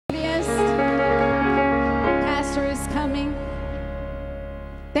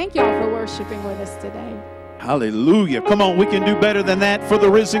Thank y'all for worshiping with us today. Hallelujah. Come on, we can do better than that for the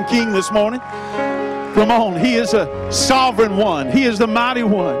risen King this morning. Come on, He is a sovereign one. He is the mighty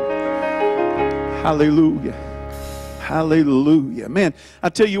one. Hallelujah. Hallelujah. Man, I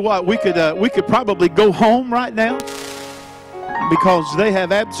tell you what, we could probably go home right now because they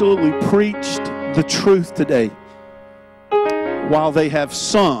have absolutely preached the truth today while they have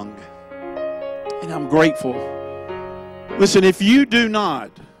sung. And I'm grateful. Listen, if you do not,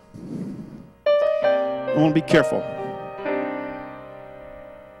 I want to be careful.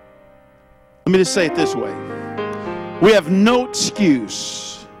 Let me just say it this way. We have no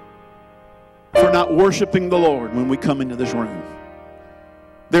excuse for not worshiping the Lord when we come into this room.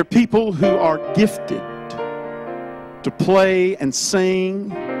 There are people who are gifted to play and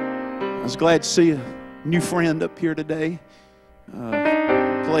sing. I was glad to see a new friend up here today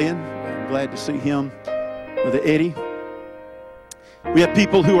playing. I'm glad to see him with Eddie. We have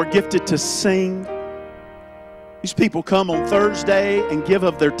people who are gifted to sing. These people come on Thursday and give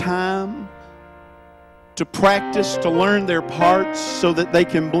of their time to practice, to learn their parts so that they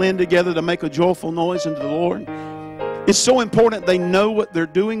can blend together to make a joyful noise unto the Lord. It's so important they know what they're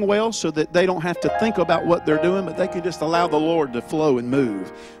doing well so that they don't have to think about what they're doing, but they can just allow the Lord to flow and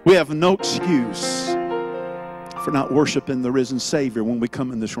move. We have no excuse for not worshiping the risen Savior when we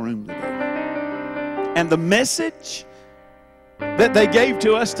come in this room today. And the message that they gave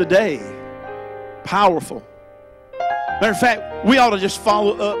to us today, powerful. Matter of fact, we ought to just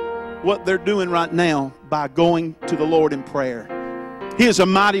follow up what they're doing right now by going to the Lord in prayer. He is a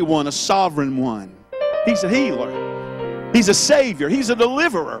mighty one, a sovereign one. He's a healer. He's a Savior. He's a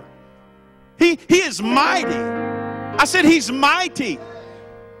deliverer. He is mighty. I said He's mighty.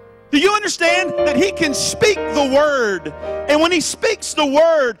 Do you understand that He can speak the word? And when He speaks the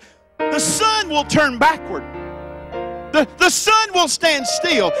word, the sun will turn backward. The sun will stand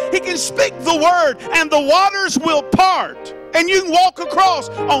still. He can speak the word and the waters will part. And you can walk across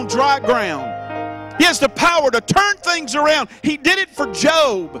on dry ground. He has the power to turn things around. He did it for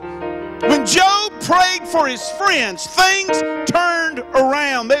Job. When Job prayed for his friends, things turned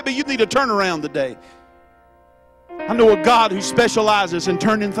around. Maybe you need a turnaround today. I know a God who specializes in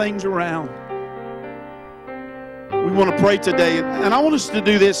turning things around. We want to pray today, and I want us to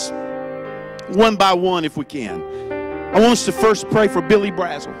do this one by one if we can. I want us to first pray for Billy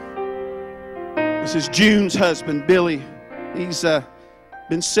Brazel. This is June's husband, Billy. He's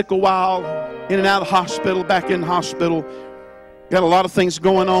been sick a while, in and out of the hospital, back in the hospital. Got a lot of things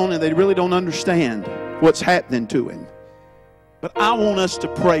going on, and they really don't understand what's happening to him. But I want us to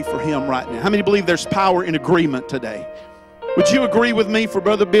pray for him right now. How many believe there's power in agreement today? Would you agree with me for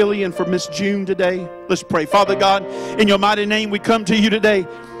Brother Billy and for Miss June today? Let's pray. Father God, in your mighty name, we come to you today,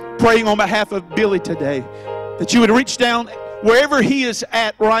 praying on behalf of Billy today, that you would reach down wherever he is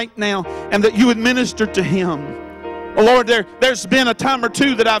at right now and that you would minister to him. Oh Lord, there's been a time or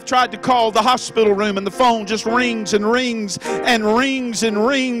two that I've tried to call the hospital room and the phone just rings and rings and rings and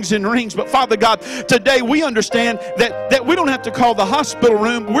rings and rings. But Father God, today we understand that we don't have to call the hospital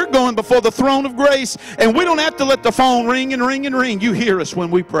room. We're going before the throne of grace, and we don't have to let the phone ring and ring and ring. You hear us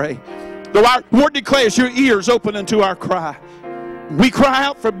when we pray. Though our word declares your ears open unto our cry. We cry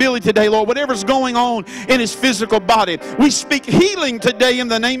out for Billy today, Lord, whatever's going on in his physical body. We speak healing today in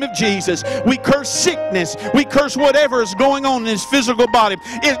the name of Jesus. We curse sickness. We curse whatever is going on in his physical body.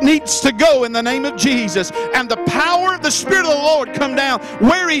 It needs to go in the name of Jesus. And the power of the Spirit of the Lord come down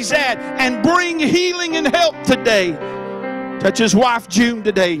where he's at and bring healing and help today. Touch his wife, June,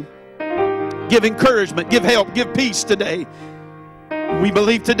 today. Give encouragement, give help, give peace today. We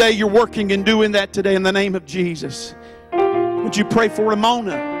believe today you're working and doing that today in the name of Jesus. Would you pray for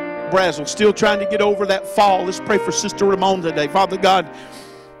Ramona Brazel, still trying to get over that fall? Let's pray for Sister Ramona today. Father God,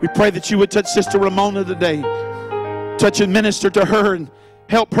 we pray that you would touch Sister Ramona today. Touch and minister to her and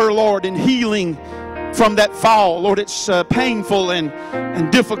help her, Lord, in healing from that fall. Lord, it's painful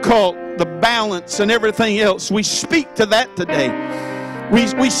and difficult, the balance and everything else. We speak to that today.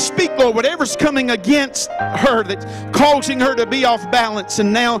 We speak, Lord, whatever's coming against her that's causing her to be off balance,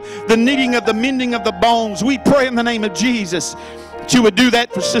 and now the knitting of the mending of the bones. We pray in the name of Jesus that you would do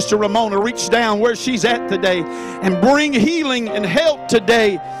that for Sister Ramona. Reach down where she's at today and bring healing and help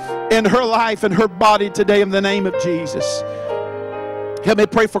today in her life and her body today in the name of Jesus. Help me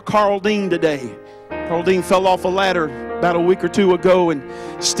pray for Carl Dean today. Carl Dean fell off a ladder about a week or two ago and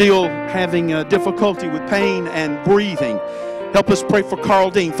still having difficulty with pain and breathing. Help us pray for Carl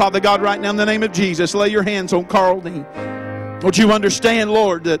Dean. Father God, right now in the name of Jesus, lay your hands on Carl Dean. Lord, you understand,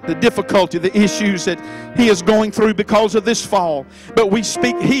 Lord, the difficulty, the issues that he is going through because of this fall. But we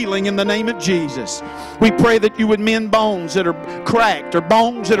speak healing in the name of Jesus. We pray that you would mend bones that are cracked or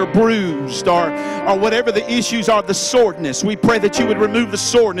bones that are bruised or whatever the issues are, the soreness. We pray that you would remove the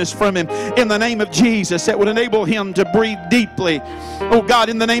soreness from him in the name of Jesus, that would enable him to breathe deeply. Oh God,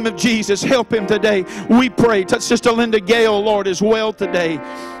 in the name of Jesus, help him today. We pray. Touch Sister Linda Gale, Lord, as well today,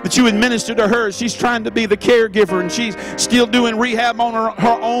 that you would minister to her. She's trying to be the caregiver, and she's still doing rehab on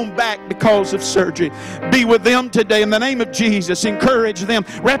her own back because of surgery. Be with them today in the name of Jesus. Encourage them.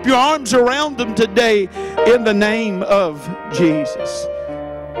 Wrap your arms around them today in the name of Jesus.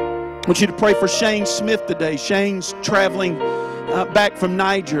 I want you to pray for Shane Smith today. Shane's traveling back from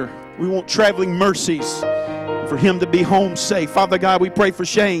Niger. We want traveling mercies for him to be home safe. Father God, we pray for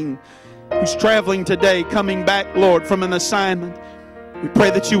Shane, who's traveling today, coming back, Lord, from an assignment. We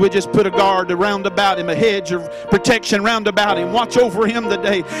pray that you would just put a guard around about him, a hedge of protection round about him. Watch over him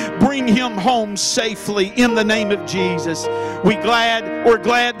today. Bring him home safely in the name of Jesus. We're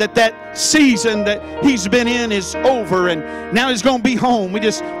glad that season that he's been in is over, and now he's going to be home. We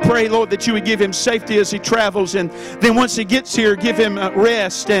just pray, Lord, that you would give him safety as he travels, and then once he gets here, give him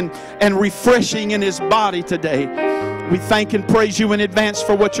rest and refreshing in his body today. We thank and praise you in advance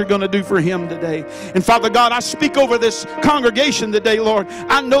for what you're going to do for him today. And Father God, I speak over this congregation today, Lord.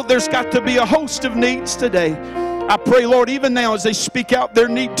 I know there's got to be a host of needs today. I pray, Lord, even now as they speak out their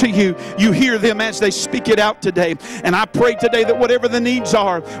need to you, you hear them as they speak it out today. And I pray today that whatever the needs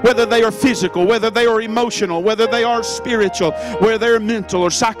are, whether they are physical, whether they are emotional, whether they are spiritual, whether they're mental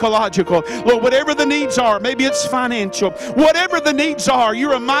or psychological, Lord, whatever the needs are, maybe it's financial, whatever the needs are,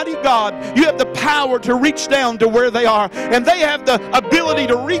 you're a mighty God. You have the power to reach down to where they are, and they have the ability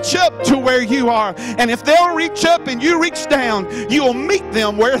to reach up to where you are. And if they'll reach up and you reach down, you'll meet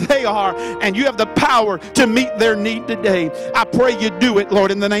them where they are, and you have the power to meet their need today. I pray you do it, Lord,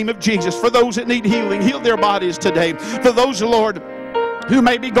 in the name of Jesus. For those that need healing, heal their bodies today. For those, Lord, who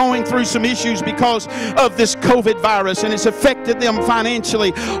may be going through some issues because of this COVID virus and it's affected them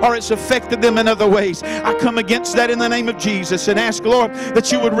financially or it's affected them in other ways, I come against that in the name of Jesus and ask, Lord,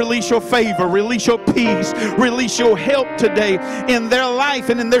 that you would release your favor, release your peace, release your help today in their life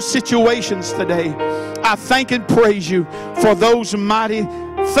and in their situations today. I thank and praise you for those mighty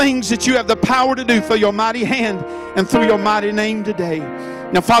things that you have the power to do through your mighty hand and through your mighty name today.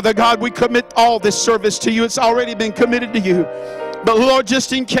 Now, Father God, we commit all this service to you. It's already been committed to you. But Lord,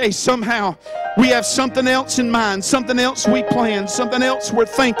 just in case somehow we have something else in mind, something else we plan, something else we're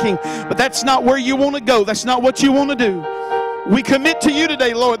thinking, but that's not where you want to go. That's not what you want to do. We commit to you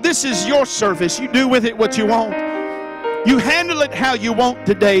today, Lord. This is your service. You do with it what you want. You handle it how you want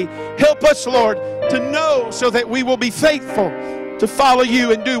today. Help us, Lord, to know so that we will be faithful to follow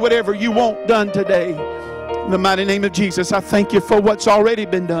you and do whatever you want done today. In the mighty name of Jesus, I thank you for what's already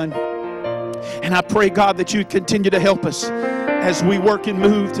been done. And I pray, God, that you continue to help us as we work and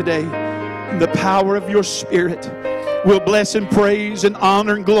move today. In the power of your Spirit, we'll bless and praise and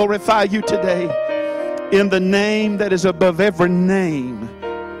honor and glorify you today. In the name that is above every name,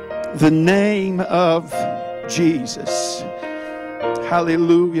 the name of Jesus.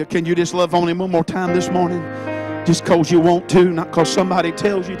 Hallelujah. Can you just love on him one more time this morning? Just because you want to, not because somebody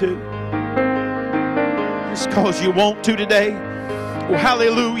tells you to. Just because you want to today. Well,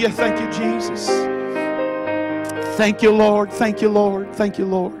 hallelujah. Thank you, Jesus. Thank you, Lord. Thank you, Lord. Thank you,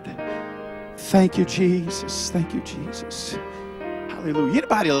 Lord. Thank you, Jesus. Thank you, Jesus. Hallelujah.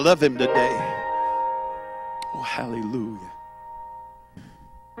 Anybody love him today? Oh, hallelujah.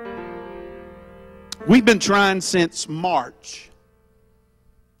 We've been trying since March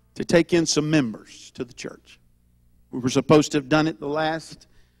to take in some members to the church. We were supposed to have done it the last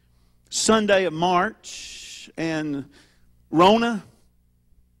Sunday of March, and Rona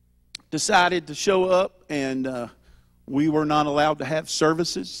decided to show up, and we were not allowed to have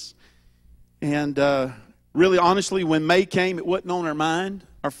services. And really, honestly, when May came, it wasn't on our mind.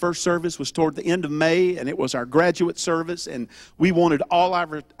 Our first service was toward the end of May, and it was our graduate service, and we wanted all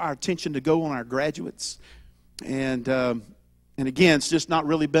our attention to go on our graduates. And again, it's just not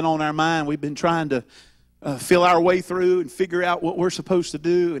really been on our mind. We've been trying to feel our way through and figure out what we're supposed to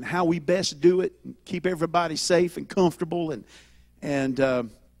do and how we best do it and keep everybody safe and comfortable.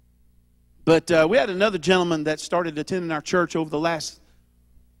 But we had another gentleman that started attending our church over the last,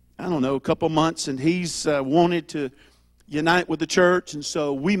 I don't know, a couple months, and he's wanted to unite with the church. And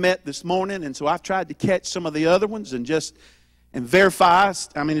so we met this morning, and so I've tried to catch some of the other ones and verify.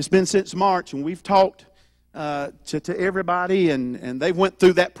 I mean, it's been since March, and we've talked to everybody, and they went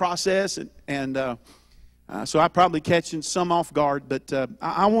through that process, so I'm probably catching some off guard, but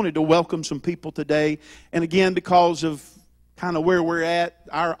I wanted to welcome some people today. And again, because of kind of where we're at,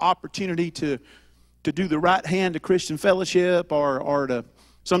 our opportunity to do the right hand to Christian Fellowship, or to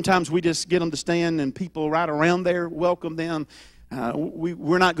sometimes we just get them to stand and people right around there welcome them.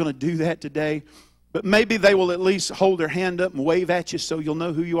 We're not going to do that today. But maybe they will at least hold their hand up and wave at you so you'll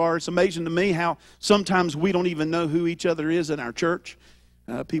know who you are. It's amazing to me how sometimes we don't even know who each other is in our church.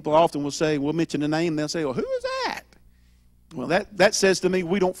 People often will say, we'll mention a name, they'll say, well, who is that? Well, that says to me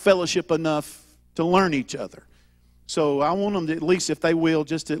we don't fellowship enough to learn each other. So I want them to at least, if they will,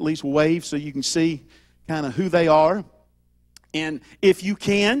 just at least wave so you can see kind of who they are. And if you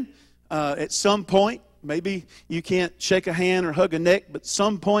can, at some point, maybe you can't shake a hand or hug a neck, but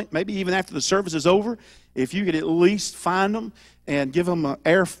some point, maybe even after the service is over, if you could at least find them and give them an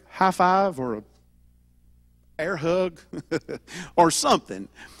air high five or an air hug or something,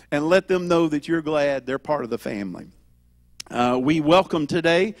 and let them know that you're glad they're part of the family. We welcome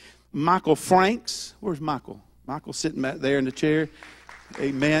today Michael Franks. Where's Michael? Michael's sitting back there in the chair.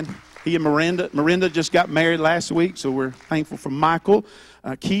 Amen. He and Miranda just got married last week, so we're thankful for Michael.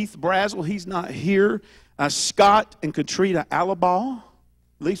 Keith Brazel, he's not here. Scott and Katrina Alabaugh,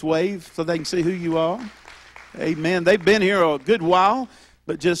 at least wave so they can see who you are. Amen. They've been here a good while,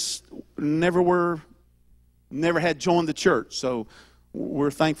 but just never had joined the church. So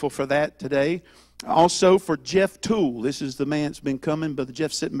we're thankful for that today. Also for Jeff Toole. This is the man that's been coming, Brother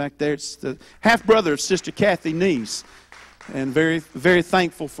Jeff sitting back there. It's the half-brother of Sister Kathy Neese. And very, very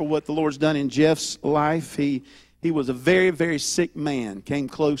thankful for what the Lord's done in Jeff's life. He was a very, very sick man, came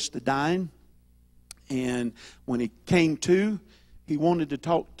close to dying. And when he came to, he wanted to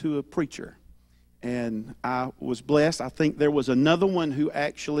talk to a preacher. And I was blessed. I think there was another one who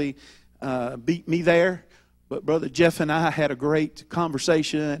actually beat me there. But Brother Jeff and I had a great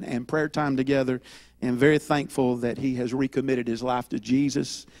conversation and prayer time together. And very thankful that he has recommitted his life to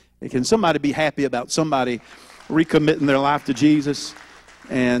Jesus. Can somebody be happy about somebody recommitting their life to Jesus?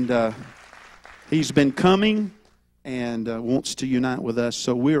 And he's been coming and wants to unite with us.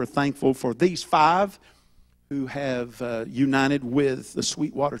 So we are thankful for these 5 who have united with the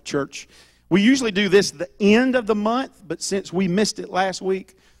Sweetwater Church. We usually do this at the end of the month, but since we missed it last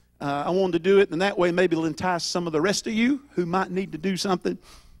week, I wanted to do it, and that way maybe it'll entice some of the rest of you who might need to do something.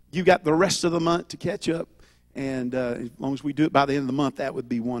 You got the rest of the month to catch up, and as long as we do it by the end of the month, that would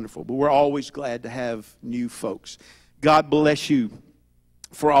be wonderful. But we're always glad to have new folks. God bless you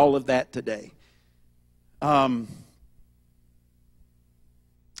for all of that today.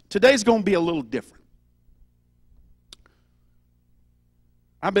 Today's going to be a little different.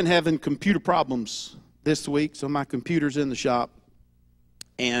 I've been having computer problems this week, so my computer's in the shop.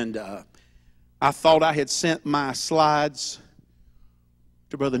 And I thought I had sent my slides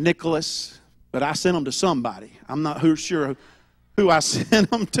to Brother Nicholas, but I sent them to somebody. I'm not sure who I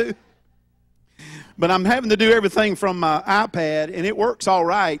sent them to. But I'm having to do everything from my iPad, and it works all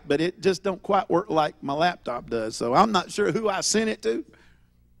right, but it just don't quite work like my laptop does. So I'm not sure who I sent it to.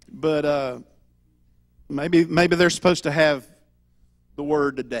 But maybe they're supposed to have the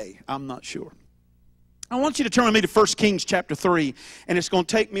word today. I'm not sure. I want you to turn with me to 1 Kings chapter 3, and it's going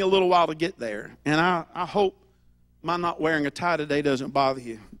to take me a little while to get there. And I hope my not wearing a tie today doesn't bother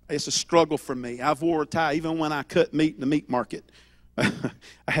you. It's a struggle for me. I've wore a tie even when I cut meat in the meat market. I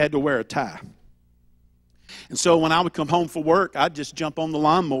had to wear a tie. And so when I would come home for work, I'd just jump on the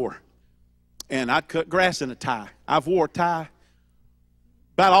lawnmower, and I'd cut grass in a tie. I've wore a tie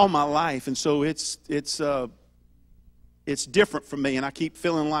about all my life, and so it's different for me, and I keep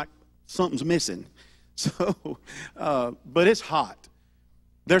feeling like something's missing. So, but it's hot.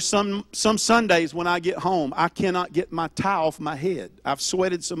 There's some Sundays when I get home, I cannot get my tie off my head. I've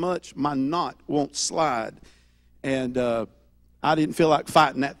sweated so much, my knot won't slide. And I didn't feel like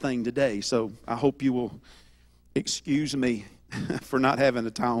fighting that thing today. So I hope you will excuse me for not having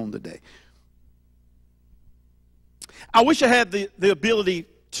a tie on today. I wish I had the ability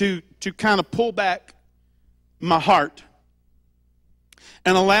to kind of pull back my heart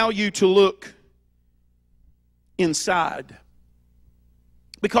and allow you to look inside.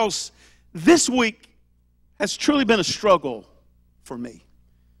 Because this week has truly been a struggle for me.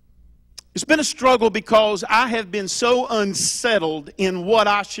 It's been a struggle because I have been so unsettled in what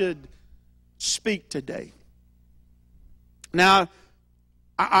I should speak today. Now,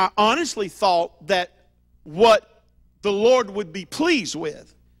 I honestly thought that what the Lord would be pleased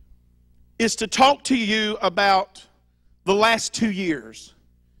with is to talk to you about the last 2 years.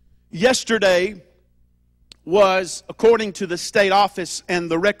 Yesterday was, according to the state office and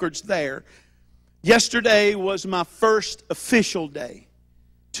the records there, yesterday was my first official day,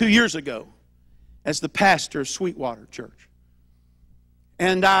 2 years ago, as the pastor of Sweetwater Church.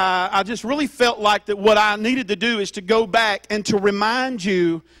 And I just really felt like that what I needed to do is to go back and to remind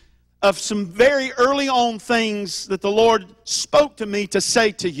you of some very early on things that the Lord spoke to me to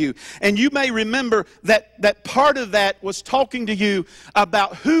say to you. And you may remember that part of that was talking to you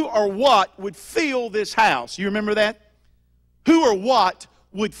about who or what would fill this house. You remember that? Who or what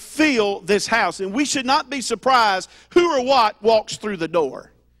would fill this house. And we should not be surprised who or what walks through the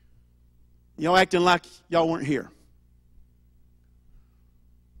door. Y'all acting like y'all weren't here.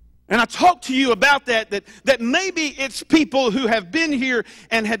 And I talked to you about that maybe it's people who have been here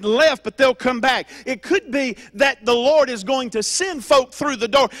and had left, but they'll come back. It could be that the Lord is going to send folk through the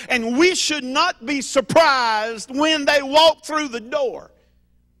door, and we should not be surprised when they walk through the door.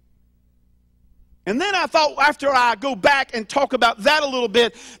 And then I thought after I go back and talk about that a little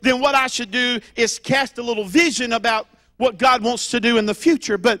bit, then what I should do is cast a little vision about what God wants to do in the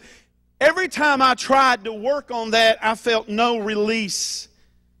future. But every time I tried to work on that, I felt no release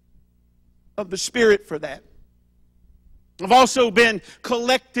of the Spirit for that. I've also been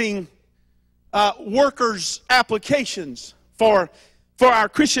collecting workers' applications for our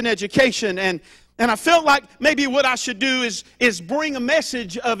Christian education, and I felt like maybe what I should do is bring a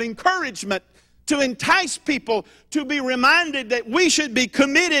message of encouragement to entice people to be reminded that we should be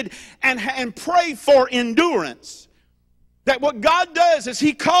committed and pray for endurance. That what God does is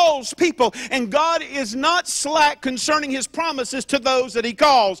He calls people, and God is not slack concerning His promises to those that He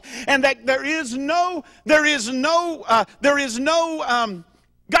calls. And that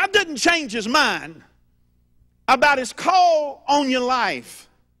God doesn't change His mind about His call on your life.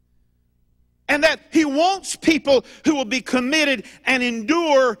 And that He wants people who will be committed and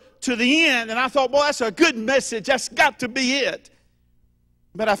endure to the end. And I thought, well, that's a good message. That's got to be it.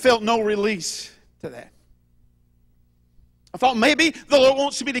 But I felt no release to that. I thought maybe the Lord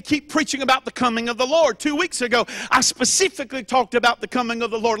wants me to keep preaching about the coming of the Lord. 2 weeks ago, I specifically talked about the coming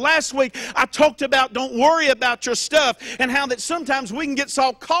of the Lord. Last week, I talked about don't worry about your stuff and how that sometimes we can get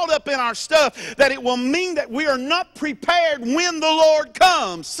so caught up in our stuff that it will mean that we are not prepared when the Lord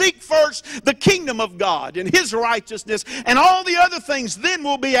comes. Seek first the kingdom of God and His righteousness, and all the other things then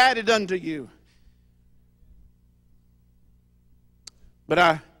will be added unto you. But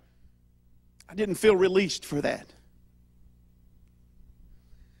I didn't feel released for that.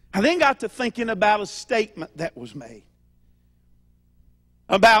 I then got to thinking about a statement that was made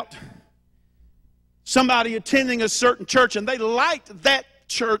about somebody attending a certain church, and they liked that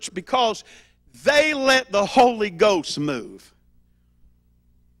church because they let the Holy Ghost move.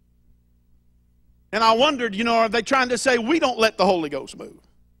 And I wondered, are they trying to say we don't let the Holy Ghost move?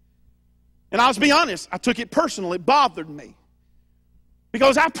 And I'll be honest, I took it personally. It bothered me.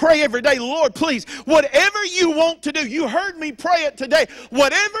 Because I pray every day, Lord, please, whatever you want to do, you heard me pray it today,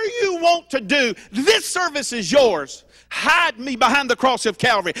 whatever you want to do, this service is yours. Hide me behind the cross of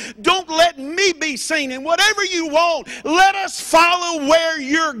Calvary. Don't let me be seen. And whatever you want, let us follow where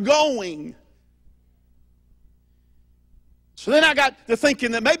you're going. So then I got to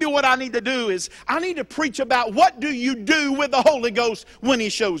thinking that maybe what I need to do is I need to preach about what do you do with the Holy Ghost when He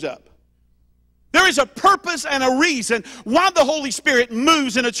shows up. There is a purpose and a reason why the Holy Spirit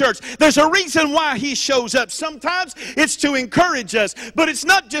moves in a church. There's a reason why He shows up. Sometimes it's to encourage us, but it's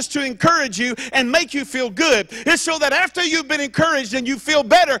not just to encourage you and make you feel good. It's so that after you've been encouraged and you feel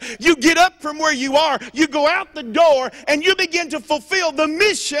better, you get up from where you are, you go out the door, and you begin to fulfill the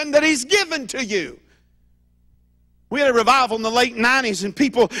mission that He's given to you. We had a revival in the late 90s, and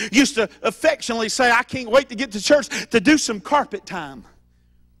people used to affectionately say, I can't wait to get to church to do some carpet time.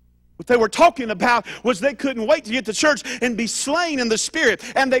 What they were talking about was they couldn't wait to get to church and be slain in the Spirit.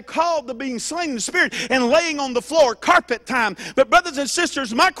 And they called the being slain in the Spirit and laying on the floor carpet time. But brothers and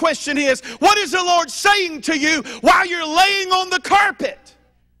sisters, my question is, what is the Lord saying to you while you're laying on the carpet?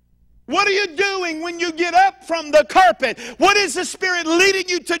 What are you doing when you get up from the carpet? What is the Spirit leading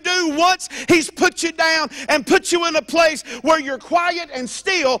you to do once He's put you down and put you in a place where you're quiet and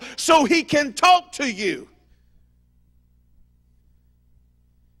still so He can talk to you?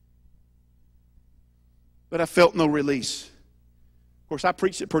 But I felt no release. Of course, I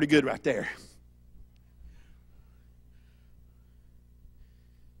preached it pretty good right there.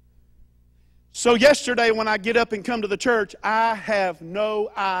 So yesterday when I get up and come to the church, I have no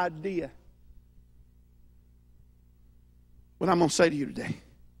idea what I'm going to say to you today.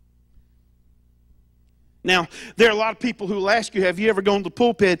 Now, there are a lot of people who will ask you, have you ever gone to the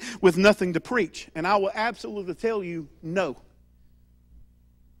pulpit with nothing to preach? And I will absolutely tell you, no.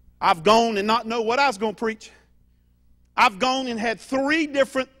 I've gone and not know what I was going to preach. I've gone and had 3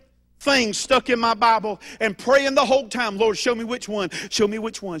 different things stuck in my Bible and praying the whole time, Lord, show me which one, show me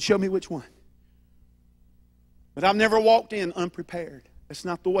which one, show me which one. But I've never walked in unprepared. That's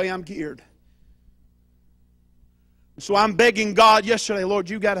not the way I'm geared. So I'm begging God yesterday, Lord,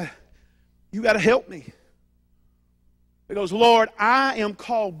 you gotta help me. Because, Lord, I am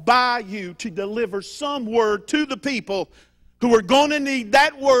called by you to deliver some word to the people who are going to need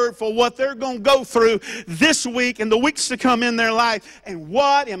that word for what they're going to go through this week and the weeks to come in their life. And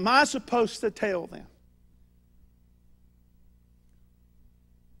what am I supposed to tell them?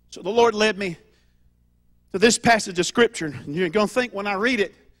 So the Lord led me to this passage of Scripture. And you're going to think when I read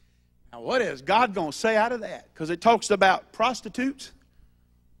it, now what is God going to say out of that? Because it talks about prostitutes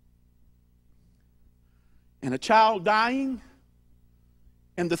and a child dying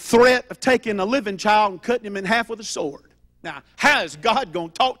and the threat of taking a living child and cutting him in half with a sword. Now, how is God going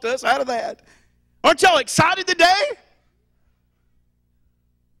to talk to us out of that? Aren't y'all excited today?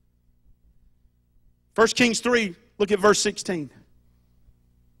 1 Kings 3, look at verse 16.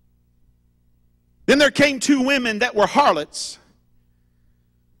 Then there came two women that were harlots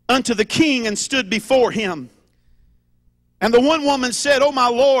unto the king and stood before him. And the one woman said, O my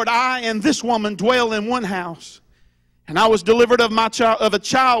Lord, I and this woman dwell in one house. And I was delivered of a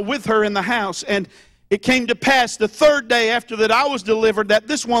child with her in the house. And it came to pass the third day after that I was delivered, that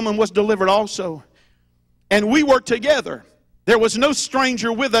this woman was delivered also. And we were together. There was no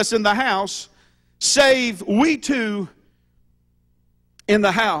stranger with us in the house, save we two in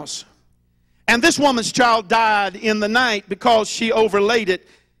the house. And this woman's child died in the night because she overlaid it.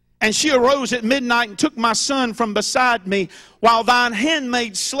 And she arose at midnight and took my son from beside me, while thine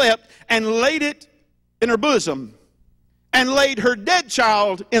handmaid slept, and laid it in her bosom, and laid her dead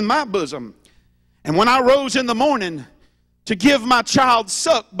child in my bosom. And when I rose in the morning to give my child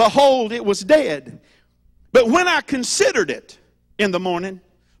suck, behold, it was dead. But when I considered it in the morning,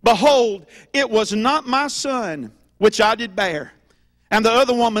 behold, it was not my son which I did bear. And the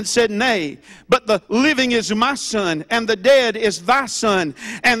other woman said, Nay, but the living is my son, and the dead is thy son.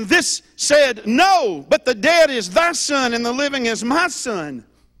 And this said, No, but the dead is thy son, and the living is my son.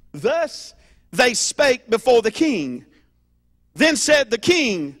 Thus they spake before the king. Then said the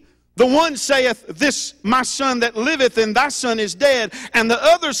king, The one saith, This my son that liveth, and thy son is dead. And the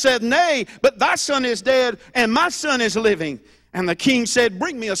other said, Nay, but thy son is dead, and my son is living. And the king said,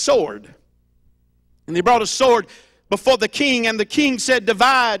 Bring me a sword. And they brought a sword before the king, and the king said,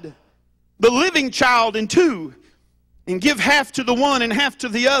 Divide the living child in two, and give half to the one and half to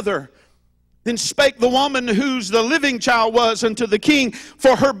the other. Then spake the woman whose the living child was unto the king,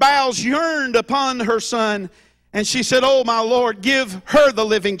 for her bowels yearned upon her son. And she said, O my Lord, give her the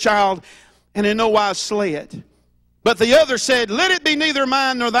living child, and in no wise slay it. But the other said, Let it be neither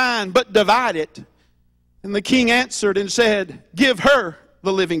mine nor thine, but divide it. And the king answered and said, Give her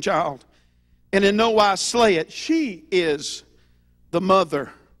the living child, and in no wise slay it. She is the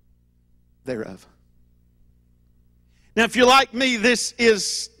mother thereof. Now, if you're like me, this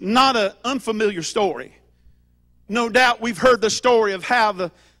is not an unfamiliar story. No doubt we've heard the story of how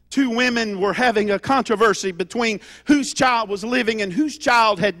the two women were having a controversy between whose child was living and whose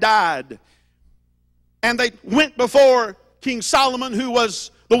child had died. And they went before King Solomon, who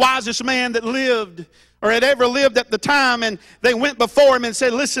was the wisest man that lived or had ever lived at the time, and they went before him and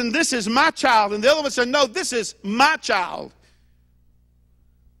said, Listen, this is my child. And the other one said, No, this is my child.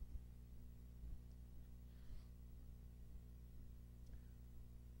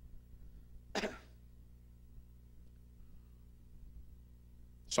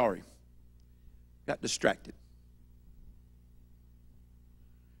 Sorry, got distracted.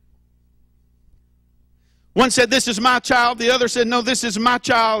 One said, This is my child. The other said, No, this is my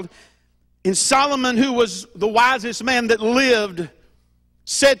child. And Solomon, who was the wisest man that lived,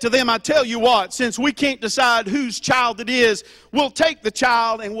 said to them, I tell you what, since we can't decide whose child it is, we'll take the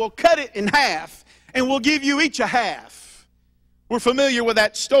child and we'll cut it in half, and we'll give you each a half. We're familiar with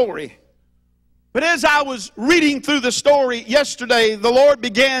that story. But as I was reading through the story yesterday, the Lord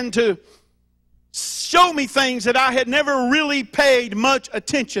began to show me things that I had never really paid much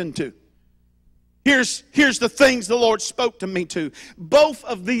attention to. Here's the things the Lord spoke to me to. Both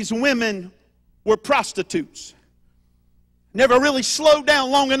of these women were prostitutes. Never really slowed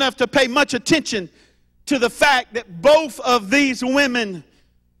down long enough to pay much attention to the fact that both of these women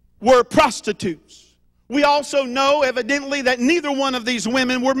were prostitutes. We also know, evidently, that neither one of these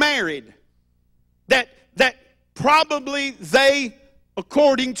women were married. That probably they,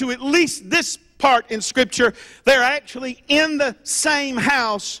 according to at least this part in Scripture, they're actually in the same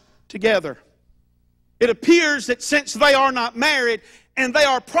house together. It appears that since they are not married and they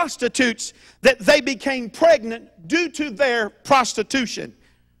are prostitutes, that they became pregnant due to their prostitution.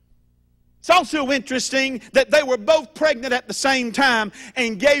 It's also interesting that they were both pregnant at the same time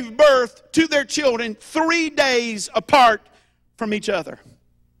and gave birth to their children 3 days apart from each other.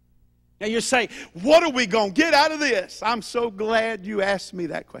 Now you say, what are we going to get out of this? I'm so glad you asked me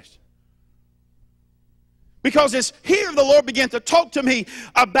that question. Because it's here the Lord began to talk to me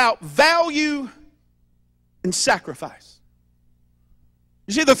about value and sacrifice.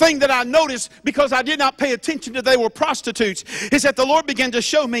 You see, the thing that I noticed, because I did not pay attention that they were prostitutes, is that the Lord began to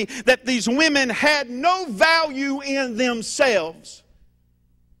show me that these women had no value in themselves.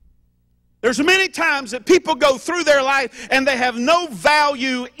 There's many times that people go through their life and they have no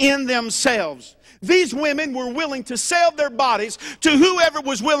value in themselves. These women were willing to sell their bodies to whoever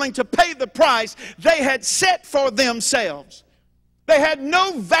was willing to pay the price they had set for themselves. They had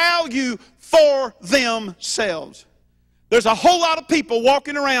no value for themselves. There's a whole lot of people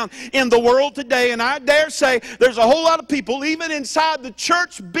walking around in the world today, and I dare say there's a whole lot of people, even inside the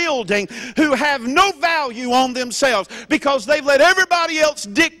church building, who have no value on themselves because they've let everybody else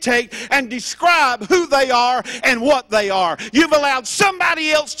dictate and describe who they are and what they are. You've allowed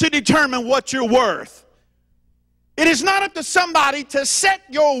somebody else to determine what you're worth. It is not up to somebody to set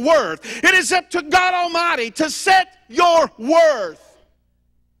your worth. It is up to God Almighty to set your worth.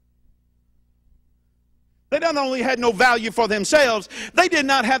 They not only had no value for themselves, they did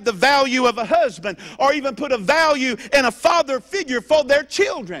not have the value of a husband or even put a value in a father figure for their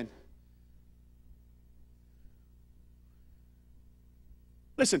children.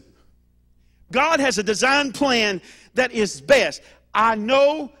 Listen, God has a design plan that is best. I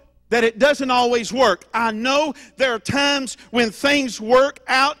know that it doesn't always work. I know there are times when things work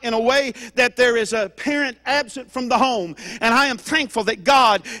out in a way that there is a parent absent from the home. And I am thankful that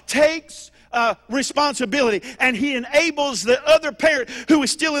God takes responsibility, and He enables the other parent who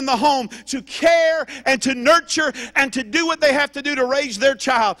is still in the home to care and to nurture and to do what they have to do to raise their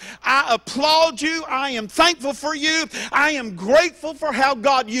child. I applaud you. I am thankful for you. I am grateful for how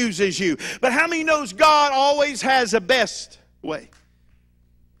God uses you. But how many knows God always has a best way?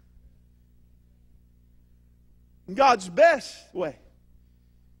 God's best way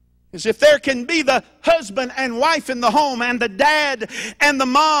is if there can be the husband and wife in the home and the dad and the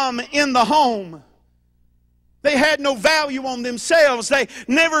mom in the home. They had no value on themselves. They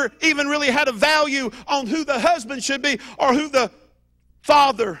never even really had a value on who the husband should be or who the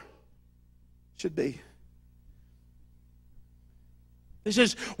father should be. This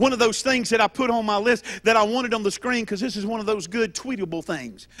is one of those things that I put on my list that I wanted on the screen because this is one of those good tweetable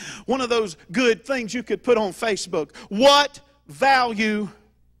things. One of those good things you could put on Facebook. What value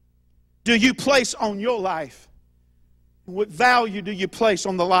do you place on your life? What value do you place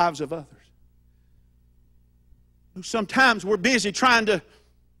on the lives of others? Sometimes we're busy trying to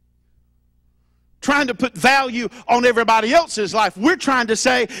put value on everybody else's life. We're trying to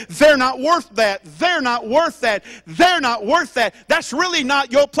say, they're not worth that, they're not worth that, they're not worth that. That's really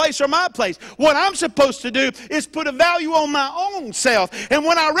not your place or my place. What I'm supposed to do is put a value on my own self. And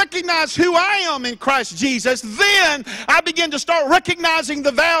when I recognize who I am in Christ Jesus, then I begin to start recognizing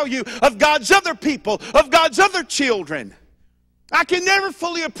the value of God's other people, of God's other children. I can never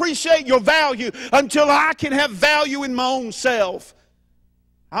fully appreciate your value until I can have value in my own self.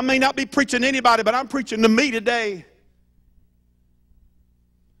 I may not be preaching to anybody, but I'm preaching to me today.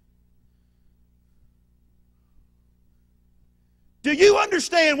 Do you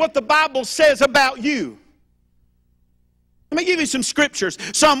understand what the Bible says about you? Let me give you some scriptures.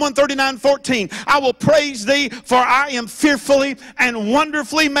 Psalm 139:14. I will praise thee, for I am fearfully and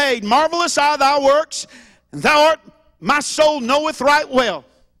wonderfully made. Marvelous are thy works, and thou art, my soul knoweth right well.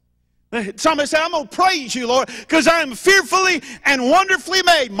 Somebody say, I'm going to praise you, Lord, because I am fearfully and wonderfully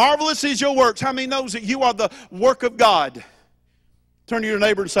made. Marvelous is your works. How many knows that you are the work of God? Turn to your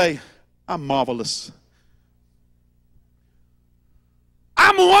neighbor and say, I'm marvelous.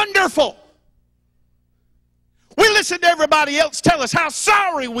 I'm wonderful. We listen to everybody else tell us how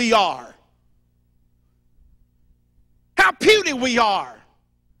sorry we are, how puny we are,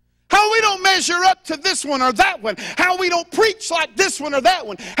 how we don't measure up to this one or that one, how we don't preach like this one or that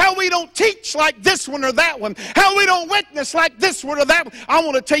one, how we don't teach like this one or that one, how we don't witness like this one or that one. I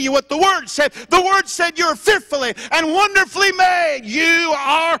want to tell you what the Word said. The Word said you're fearfully and wonderfully made. You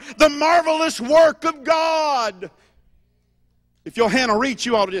are the marvelous work of God. If your hand will reach,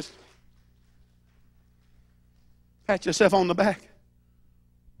 you ought to just pat yourself on the back.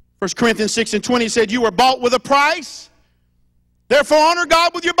 1 Corinthians 6:20 said, you were bought with a price. Therefore, honor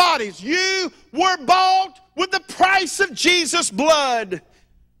God with your bodies. You were bought with the price of Jesus' blood.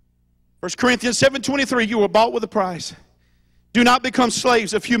 1 Corinthians 7:23, you were bought with a price. Do not become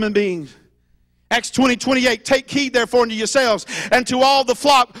slaves of human beings. Acts 20:28, take heed therefore unto yourselves and to all the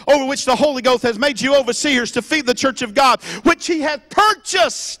flock over which the Holy Ghost has made you overseers to feed the church of God, which He hath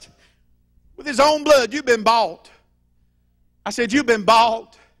purchased with His own blood. You've been bought. I said, you've been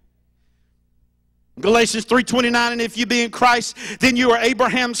bought. Galatians 3:29, and if you be in Christ, then you are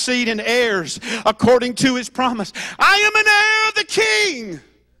Abraham's seed and heirs according to his promise. I am an heir of the King.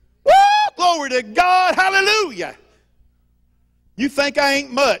 Woo! Glory to God. Hallelujah. You think I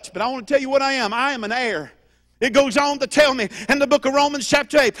ain't much, but I want to tell you what I am. I am an heir. It goes on to tell me in the book of Romans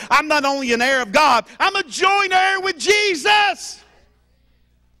chapter 8, I'm not only an heir of God, I'm a joint heir with Jesus.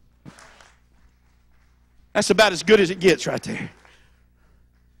 That's about as good as it gets right there.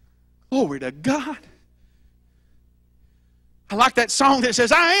 Glory to God. I like that song that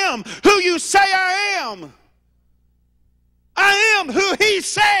says, I am who you say I am. I am who he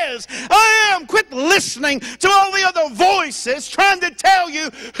says I am. Quit listening to all the other voices trying to tell you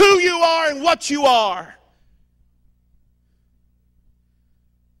who you are and what you are.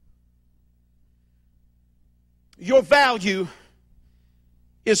 Your value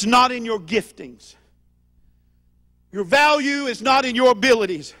is not in your giftings. Your value is not in your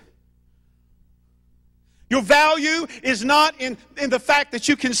abilities. Your value is not in the fact that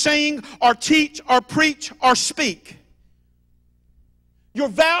you can sing or teach or preach or speak. Your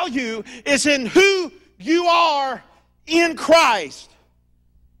value is in who you are in Christ.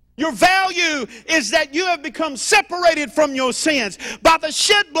 Your value is that you have become separated from your sins by the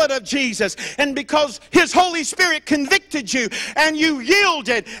shed blood of Jesus. And because his Holy Spirit convicted you and you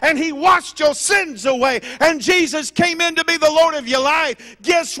yielded and he washed your sins away and Jesus came in to be the Lord of your life,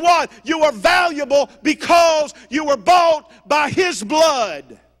 guess what? You are valuable because you were bought by his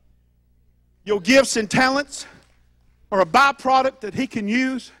blood. Your gifts and talents are a byproduct that he can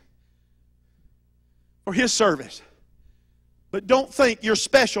use for his service. But don't think you're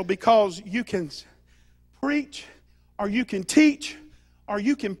special because you can preach, or you can teach, or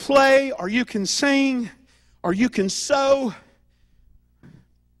you can play, or you can sing, or you can sew.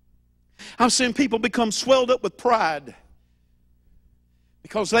 I've seen people become swelled up with pride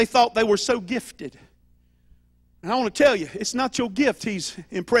because they thought they were so gifted. And I want to tell you, it's not your gift he's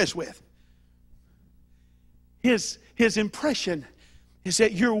impressed with. His impression is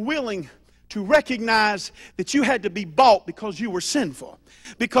that you're willing to recognize that you had to be bought because you were sinful,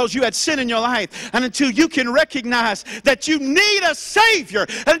 because you had sin in your life. And until you can recognize that you need a Savior,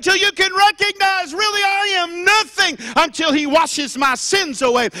 until you can recognize really I am nothing until he washes my sins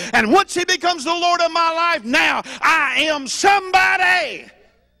away. And once he becomes the Lord of my life, now I am somebody.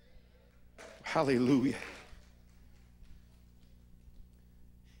 Hallelujah.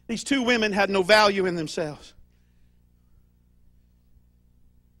 These two women had no value in themselves.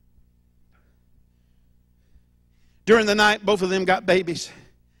 During the night, both of them got babies.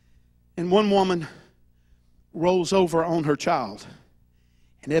 And one woman rolls over on her child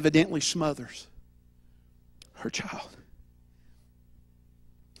and evidently smothers her child.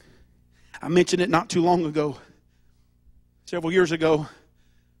 I mentioned it not too long ago. Several years ago,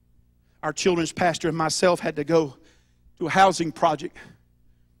 our children's pastor and myself had to go to a housing project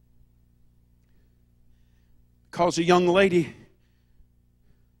because a young lady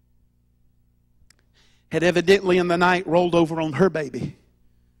had evidently in the night rolled over on her baby.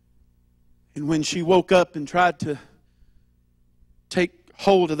 And when she woke up and tried to take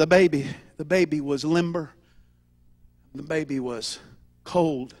hold of the baby was limber. The baby was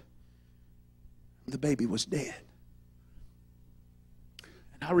cold. The baby was dead.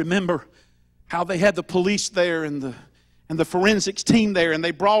 And I remember how they had the police there and the forensics team there, and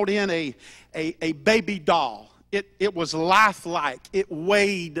they brought in a baby doll. It was lifelike. It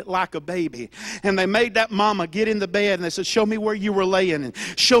weighed like a baby. And they made that mama get in the bed and they said, show me where you were laying, and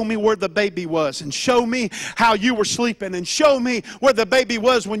show me where the baby was, and show me how you were sleeping, and show me where the baby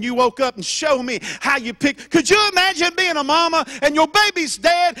was when you woke up, and show me how you picked. Could you imagine being a mama and your baby's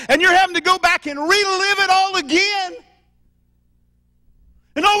dead and you're having to go back and relive it all again?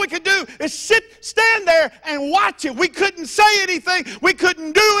 And all we could do is stand there and watch it. We couldn't say anything. We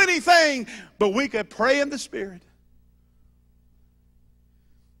couldn't do anything. But we could pray in the Spirit.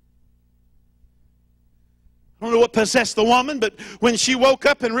 I don't know what possessed the woman, but when she woke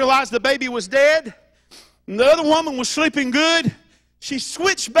up and realized the baby was dead, and the other woman was sleeping good, she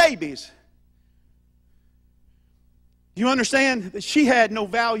switched babies. You understand that she had no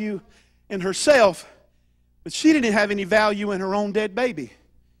value in herself, but she didn't have any value in her own dead baby.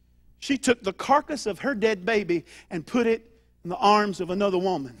 She took the carcass of her dead baby and put it in the arms of another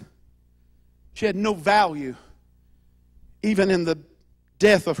woman. She had no value even in the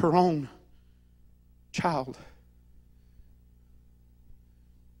death of her own child.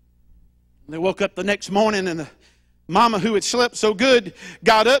 They woke up the next morning and the mama who had slept so good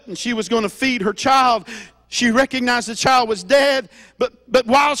got up and she was going to feed her child. She recognized the child was dead, but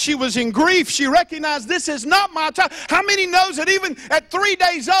while she was in grief, she recognized this is not my child. How many knows that even at 3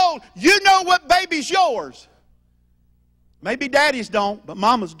 days old, you know what baby's yours? Maybe daddies don't, but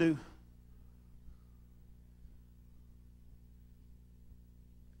mamas do.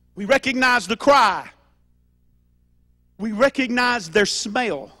 We recognize the cry. We recognize their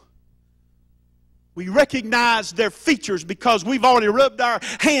smell. We recognize their features because we've already rubbed our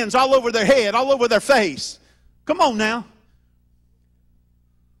hands all over their head, all over their face. Come on now.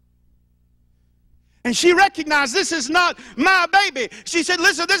 And she recognized this is not my baby. She said,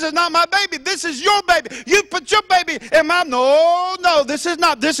 listen, this is not my baby. This is your baby. You put your baby in my... No, this is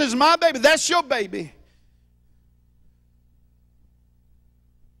not. This is my baby. That's your baby.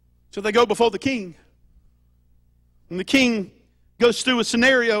 So they go before the king. And the king goes through a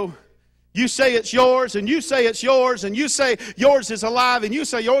scenario. You say it's yours, and you say it's yours, and you say yours is alive, and you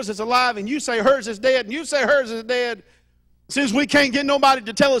say yours is alive, and you say hers is dead, and you say hers is dead. Since we can't get nobody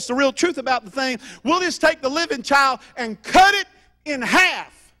to tell us the real truth about the thing, we'll just take the living child and cut it in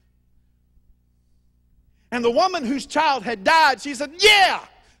half. And the woman whose child had died, she said, yeah,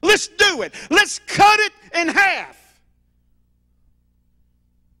 let's do it. Let's cut it in half.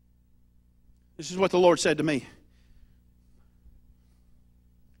 This is what the Lord said to me.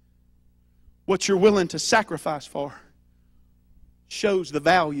 What you're willing to sacrifice for shows the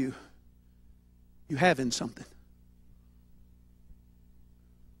value you have in something.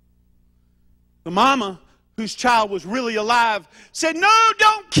 The mama whose child was really alive said, no,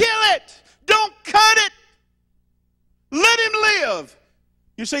 don't kill it. Don't cut it. Let him live.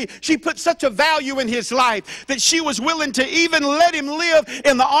 You see, she put such a value in his life that she was willing to even let him live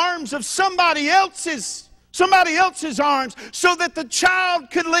in the arms of somebody else's arms so that the child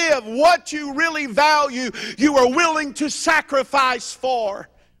could live. What you really value, you are willing to sacrifice for.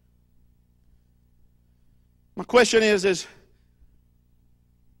 My question is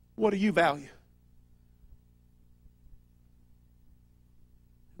what do you value?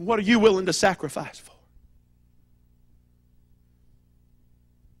 What are you willing to sacrifice for?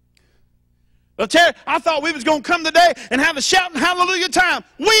 Well, Terry, I thought we was going to come today and have a shouting hallelujah time.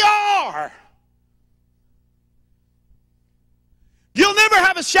 We are. You'll never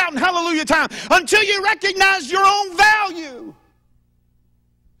have a shouting hallelujah time until you recognize your own value.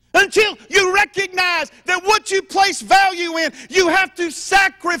 Until you recognize that what you place value in, you have to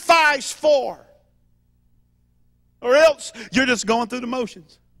sacrifice for. Or else you're just going through the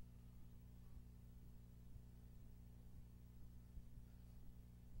motions.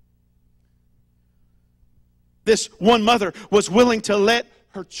 This one mother was willing to let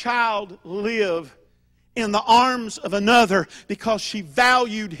her child live in the arms of another because she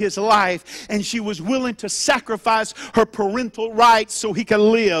valued his life and she was willing to sacrifice her parental rights so he could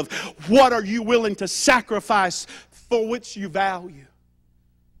live. What are you willing to sacrifice for which you value?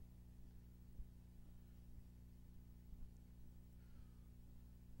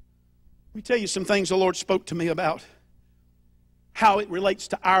 Let me tell you some things the Lord spoke to me about how it relates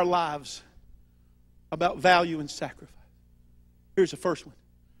to our lives about value and sacrifice. Here's the first one.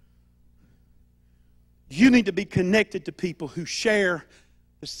 You need to be connected to people who share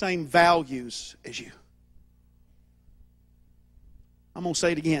the same values as you. I'm going to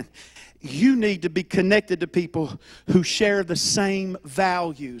say it again. You need to be connected to people who share the same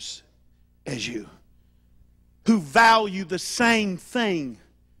values as you, who value the same thing.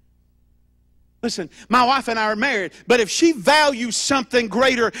 Listen, my wife and I are married, but if she values something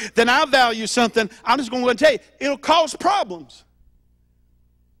greater than I value something, I'm just going to tell you, it'll cause problems.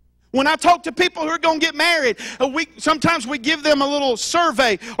 When I talk to people who are going to get married, sometimes we give them a little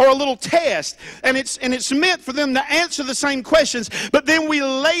survey or a little test, and it's meant for them to answer the same questions, but then we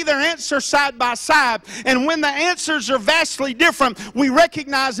lay their answers side by side, and when the answers are vastly different, we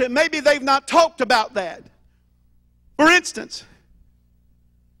recognize that maybe they've not talked about that. For instance,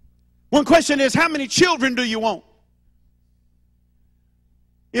 one question is, how many children do you want?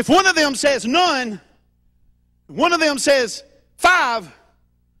 If one of them says none, one of them says 5,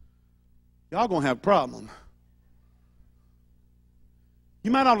 y'all going to have a problem.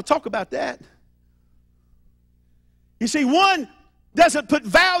 You might ought to talk about that. You see, one doesn't put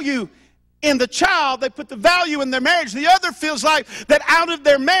value in the child, they put the value in their marriage. The other feels like that out of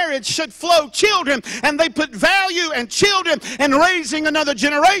their marriage should flow children, and they put value and children and raising another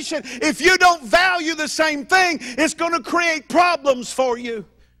generation. If you don't value the same thing, it's going to create problems for you.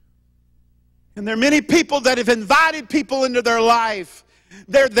 And there are many people that have invited people into their life.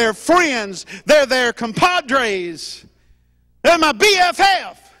 They're their friends. They're their compadres. They're my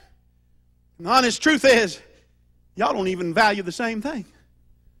BFF. And the honest truth is, y'all don't even value the same thing.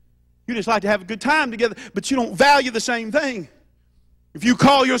 You just like to have a good time together, but you don't value the same thing. If you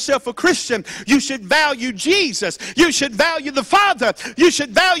call yourself a Christian, you should value Jesus. You should value the Father. You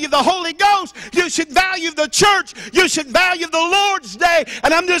should value the Holy Ghost. You should value the church. You should value the Lord's Day.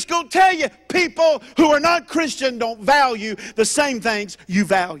 And I'm just going to tell you, people who are not Christian don't value the same things you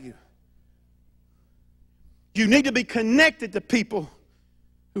value. You need to be connected to people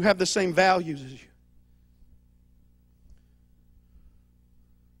who have the same values as you.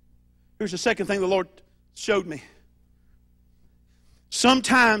 Here's the second thing the Lord showed me.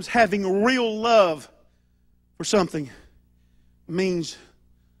 Sometimes having real love for something means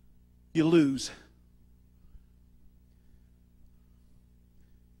you lose.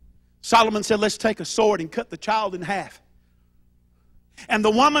 Solomon said, let's take a sword and cut the child in half. And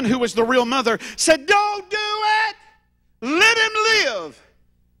the woman who was the real mother said, don't do it. Let him live.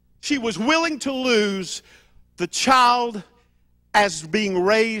 She was willing to lose the child as being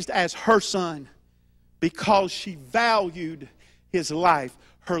raised as her son because she valued his life.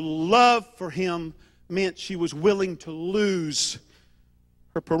 Her love for him meant she was willing to lose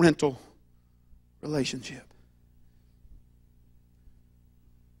her parental relationship.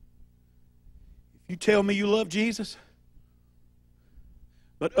 If you tell me you love Jesus,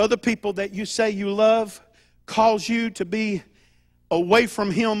 but other people that you say you love cause you to be away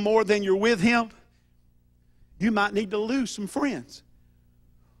from him more than you're with him, you might need to lose some friends.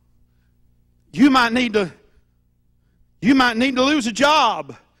 You might need to lose a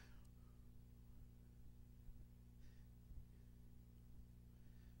job.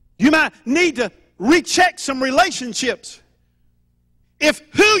 You might need to recheck some relationships. If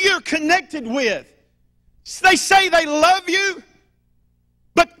who you're connected with, they say they love you,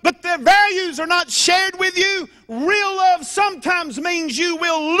 but their values are not shared with you, real love sometimes means you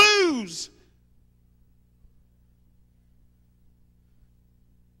will lose.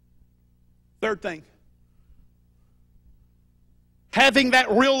 Third thing. Having that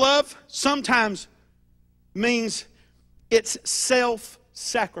real love sometimes means it's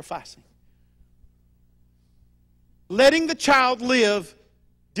self-sacrificing. Letting the child live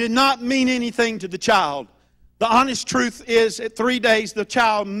did not mean anything to the child. The honest truth is, at 3 days, the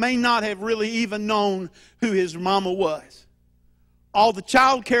child may not have really even known who his mama was. All the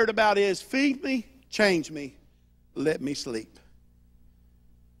child cared about is, feed me, change me, let me sleep.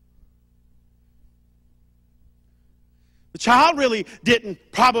 The child really didn't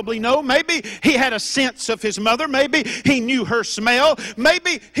probably know. Maybe he had a sense of his mother. Maybe he knew her smell.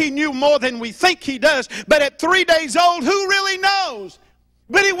 Maybe he knew more than we think he does. But at 3 days old, who really knows?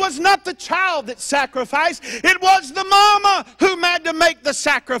 But it was not the child that sacrificed. It was the mama who had to make the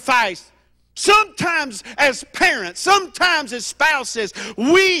sacrifice. Sometimes as parents, sometimes as spouses,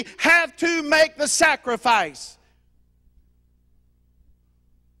 we have to make the sacrifice.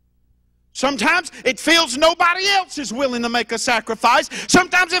 Sometimes it feels nobody else is willing to make a sacrifice.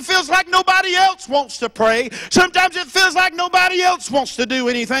 Sometimes it feels like nobody else wants to pray. Sometimes it feels like nobody else wants to do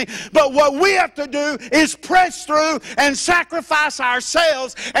anything. But what we have to do is press through and sacrifice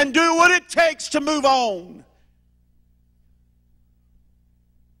ourselves and do what it takes to move on.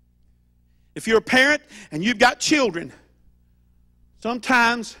 If you're a parent and you've got children,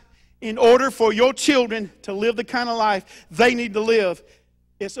 sometimes in order for your children to live the kind of life they need to live,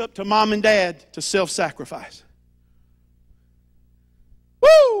 it's up to mom and dad to self-sacrifice.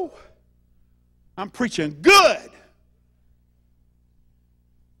 Woo! I'm preaching good.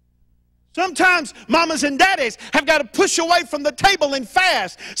 Sometimes mamas and daddies have got to push away from the table and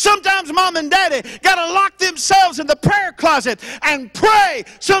fast. Sometimes mom and daddy got to lock themselves in the prayer closet and pray.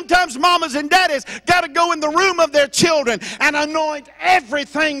 Sometimes mamas and daddies got to go in the room of their children and anoint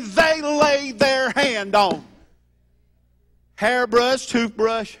everything they lay their hand on. Hairbrush,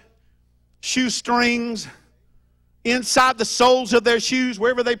 toothbrush, shoestrings, inside the soles of their shoes,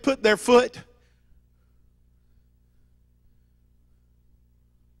 wherever they put their foot.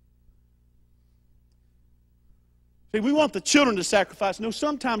 See, we want the children to sacrifice. No,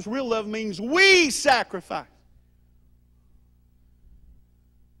 sometimes real love means we sacrifice.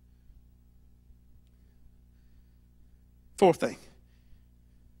 Fourth thing.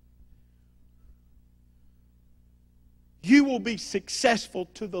 You will be successful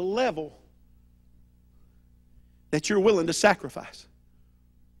to the level that you're willing to sacrifice.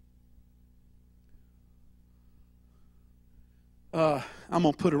 I'm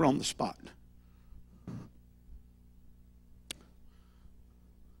going to put her on the spot.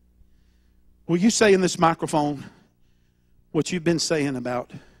 Will you say in this microphone what you've been saying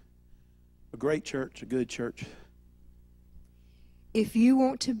about a great church, a good church? If you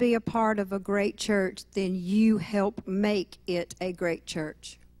want to be a part of a great church, then you help make it a great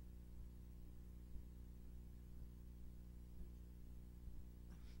church.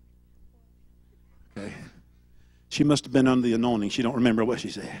 Okay. She must have been under the anointing. She don't remember what she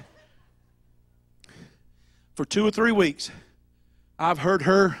said. For 2 or 3 weeks, I've heard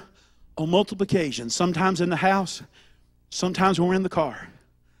her on multiple occasions, sometimes in the house, sometimes when we're in the car.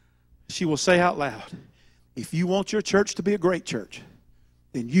 She will say out loud, if you want your church to be a great church,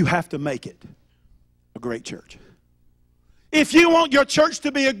 then you have to make it a great church. If you want your church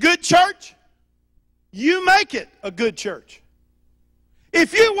to be a good church, you make it a good church.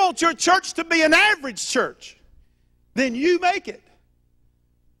 If you want your church to be an average church, then you make it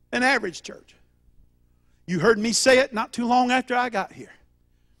an average church. You heard me say it not too long after I got here,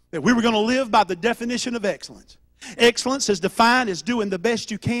 that we were going to live by the definition of excellence. Excellence is defined as doing the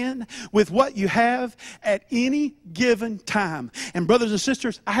best you can with what you have at any given time. And brothers and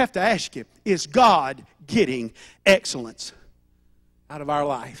sisters, I have to ask you, is God getting excellence out of our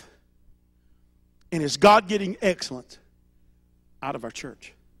life? And is God getting excellence out of our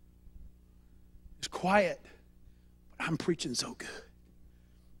church? It's quiet, but I'm preaching so good.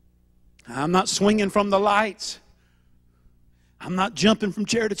 I'm not swinging from the lights. I'm not jumping from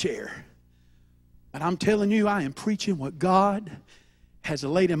chair to chair. But I'm telling you, I am preaching what God has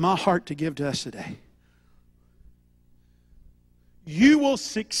laid in my heart to give to us today. You will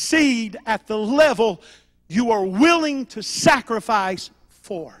succeed at the level you are willing to sacrifice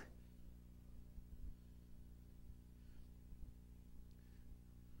for.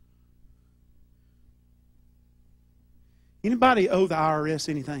 Anybody owe the IRS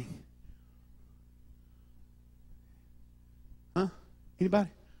anything? Huh? Anybody?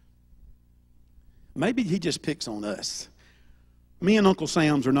 Maybe he just picks on us. Me and Uncle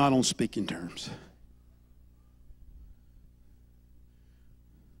Sam's are not on speaking terms.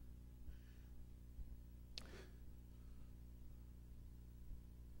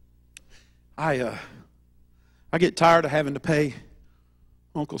 I get tired of having to pay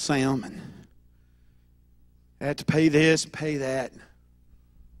Uncle Sam, and I had to pay this and pay that.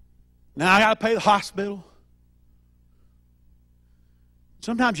 Now I got to pay the hospital.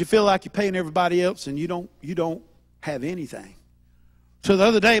 Sometimes you feel like you're paying everybody else and you don't have anything. So the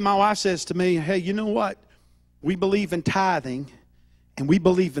other day my wife says to me, hey, you know what? We believe in tithing and we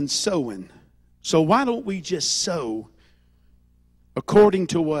believe in sowing. So why don't we just sow according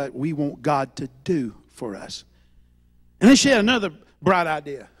to what we want God to do for us? And then she had another bright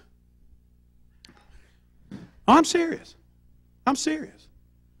idea. Oh, I'm serious. I'm serious.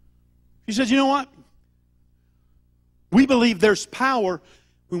 She says, you know what? We believe there's power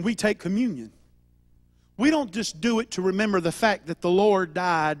when we take communion. We don't just do it to remember the fact that the Lord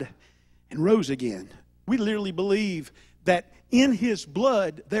died and rose again. We literally believe that in His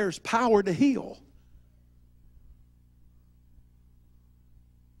blood there's power to heal.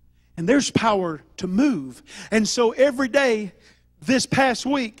 And there's power to move. And so every day this past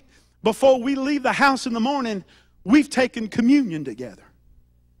week, before we leave the house in the morning, we've taken communion together.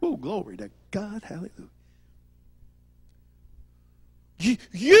 Oh, glory to God. Hallelujah.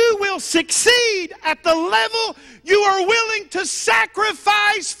 You will succeed at the level you are willing to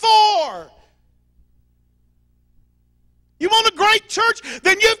sacrifice for. You want a great church?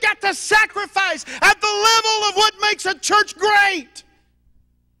 Then you've got to sacrifice at the level of what makes a church great.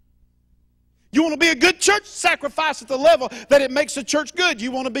 You want to be a good church? Sacrifice at the level that it makes a church good.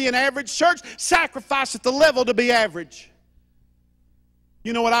 You want to be an average church? Sacrifice at the level to be average.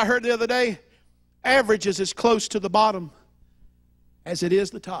 You know what I heard the other day? Average is as close to the bottom as it is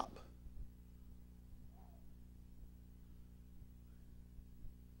the top.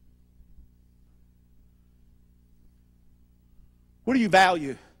 What do you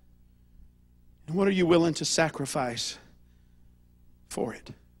value? And what are you willing to sacrifice for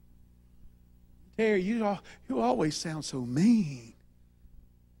it? Terry, you always sound so mean.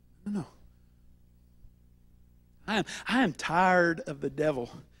 No. I am tired of the devil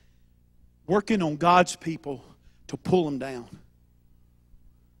working on God's people to pull them down.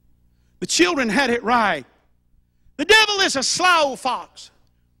 The children had it right. The devil is a sly old fox.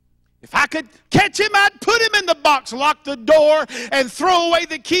 If I could catch him, I'd put him in the box, lock the door, and throw away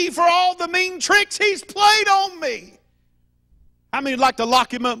the key for all the mean tricks he's played on me. How many would like to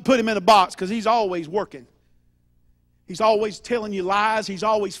lock him up and put him in a box? Because he's always working. He's always telling you lies. He's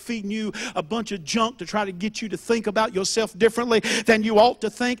always feeding you a bunch of junk to try to get you to think about yourself differently than you ought to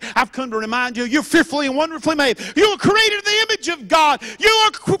think. I've come to remind you, you're fearfully and wonderfully made. You were created in the image of God. You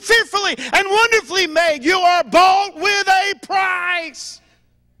are fearfully and wonderfully made. You are bought with a price.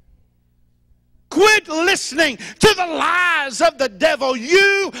 Quit listening to the lies of the devil.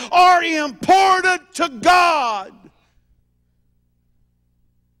 You are important to God.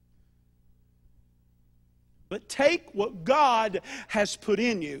 But take what God has put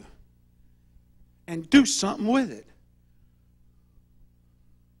in you and do something with it.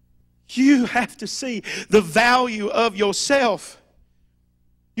 You have to see the value of yourself.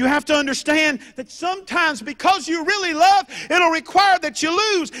 You have to understand that sometimes because you really love, it'll require that you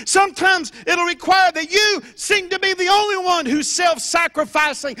lose. Sometimes it'll require that you seem to be the only one who's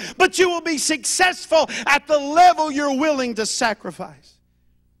self-sacrificing, but you will be successful at the level you're willing to sacrifice.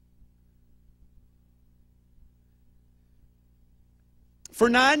 For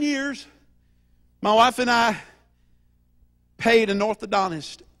 9 years, my wife and I paid an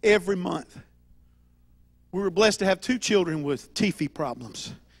orthodontist every month. We were blessed to have 2 children with teethy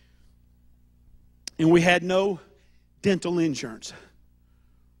problems. And we had no dental insurance.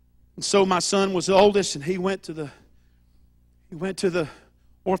 And so my son was the oldest, and he went to the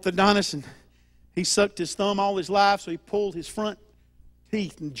orthodontist, and he sucked his thumb all his life, so he pulled his front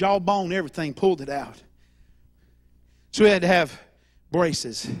teeth and jawbone, everything, pulled it out. So we had to have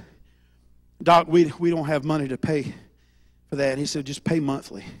braces. Doc, we don't have money to pay for that. He said, just pay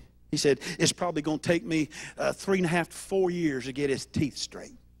monthly. He said, it's probably going to take me 3.5 to 4 years to get his teeth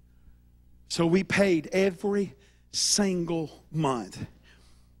straight. So we paid every single month.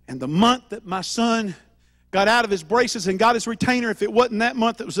 And the month that my son got out of his braces and got his retainer, if it wasn't that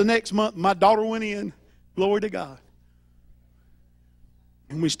month, it was the next month, my daughter went in. Glory to God.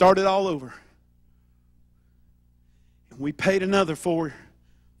 And we started all over. And we paid another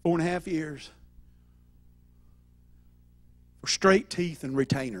 4.5 years for straight teeth and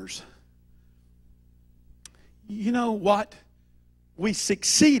retainers. You know what? We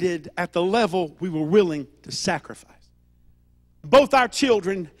succeeded at the level we were willing to sacrifice. Both our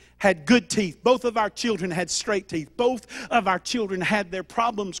children had good teeth. Both of our children had straight teeth. Both of our children had their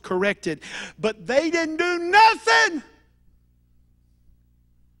problems corrected. But they didn't do nothing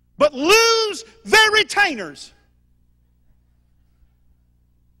but lose their retainers.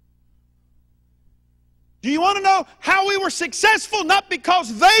 Do you want to know how we were successful? Not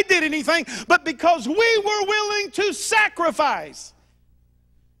because they did anything, but because we were willing to sacrifice.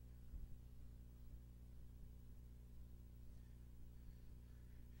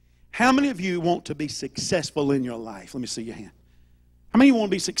 How many of you want to be successful in your life? Let me see your hand. How many of you want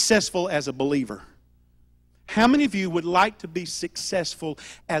to be successful as a believer? How many of you would like to be successful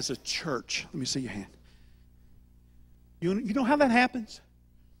as a church? Let me see your hand. You know how that happens?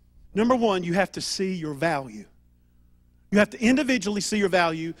 Number one, you have to see your value. You have to individually see your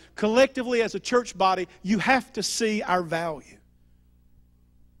value. Collectively, as a church body, you have to see our value.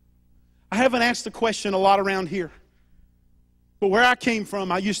 I haven't asked the question a lot around here. But where I came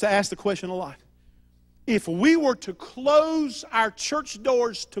from, I used to ask the question a lot. If we were to close our church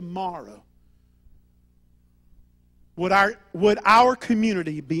doors tomorrow, would our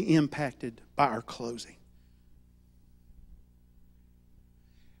community be impacted by our closing?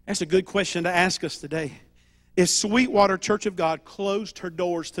 That's a good question to ask us today. If Sweetwater Church of God closed her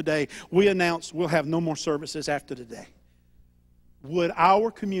doors today, we announced we'll have no more services after today. Would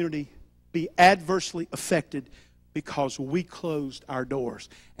our community be adversely affected because we closed our doors?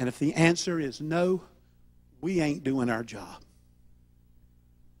 And if the answer is no, we ain't doing our job.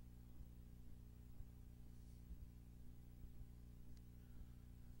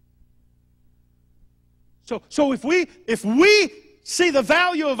 So if we see the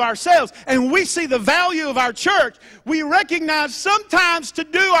value of ourselves and we see the value of our church, we recognize sometimes to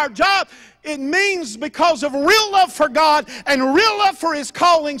do our job, it means because of real love for God and real love for His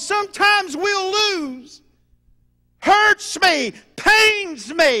calling, sometimes we'll lose. Hurts me,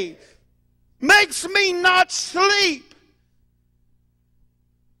 pains me, makes me not sleep.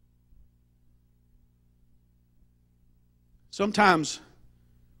 Sometimes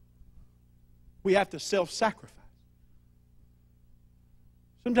we have to self-sacrifice.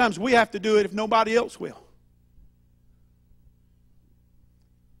 Sometimes we have to do it if nobody else will.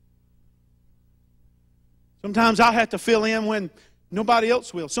 Sometimes I'll have to fill in when nobody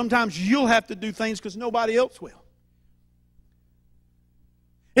else will. Sometimes you'll have to do things because nobody else will.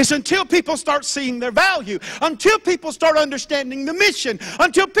 It's until people start seeing their value, until people start understanding the mission,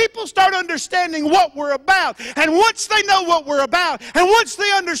 until people start understanding what we're about. And once they know what we're about, and once they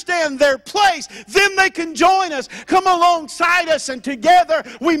understand their place, then they can join us, come alongside us, and together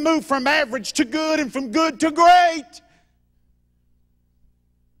we move from average to good and from good to great.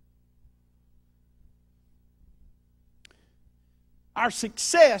 Our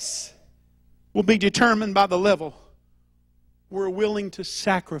success will be determined by the level we're willing to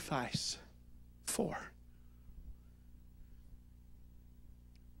sacrifice for.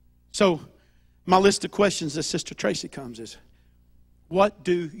 So, my list of questions as Sister Tracy comes is, what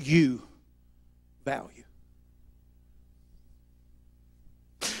do you value?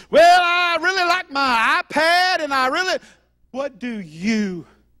 Well, I really really like my iPad, and I really... What do you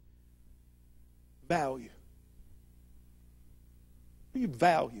value? What do you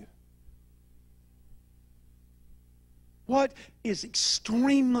value? What is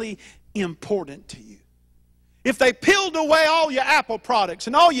extremely important to you? If they peeled away all your Apple products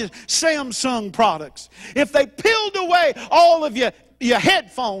and all your Samsung products, if they peeled away all of your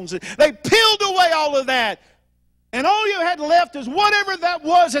headphones, they peeled away all of that, and all you had left is whatever that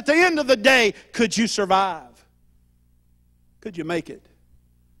was at the end of the day, could you survive? Could you make it?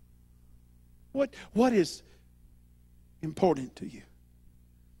 What is important to you?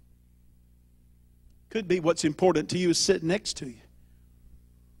 Could be what's important to you is sitting next to you.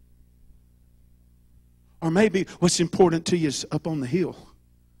 Or maybe what's important to you is up on the hill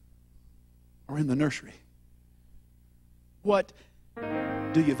or in the nursery. What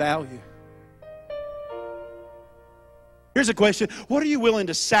do you value? Here's a question. What are you willing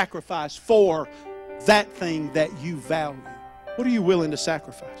to sacrifice for that thing that you value? What are you willing to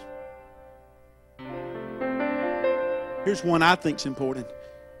sacrifice? Here's one I think is important.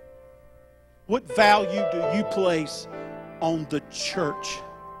 What value do you place on the church?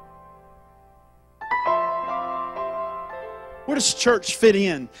 Where does church fit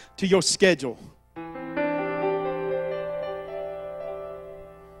in to your schedule?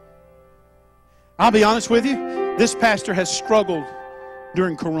 I'll be honest with you, this pastor has struggled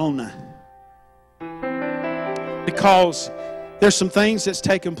during Corona because there's some things that's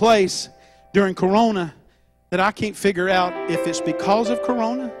taken place during Corona that I can't figure out if it's because of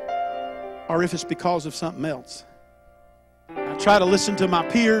Corona or if it's because of something else. I try to listen to my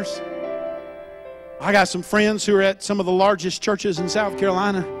peers. I got some friends who are at some of the largest churches in South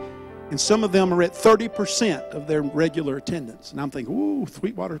Carolina, and some of them are at 30% of their regular attendance. And I'm thinking, ooh,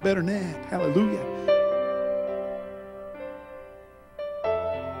 Sweetwater's better than that. Hallelujah.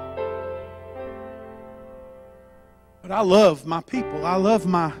 But I love my people. I love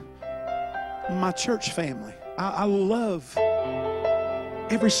my church family. I love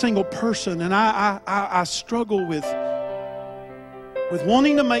every single person, and I struggle with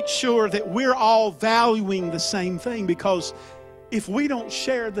wanting to make sure that we're all valuing the same thing, because if we don't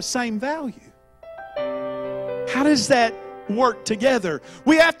share the same value, how does that work together?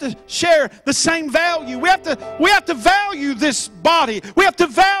 We have to share the same value. We have to value this body. We have to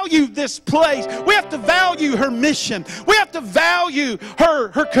value this place. We have to value her mission. We have to value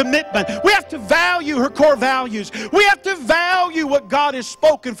her commitment. We have to value her core values. We have to value what God has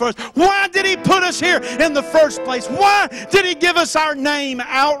spoken for us. Why did He put us here in the first place? Why did He give us our name,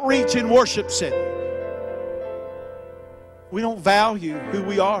 Outreach and Worship Center? We don't value who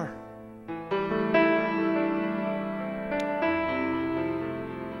we are.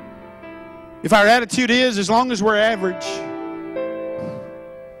 If our attitude is, as long as we're average,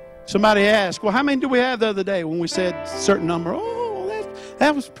 somebody asked, well, how many did we have the other day when we said a certain number? Oh,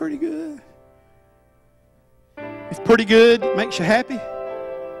 that was pretty good. If pretty good makes you happy,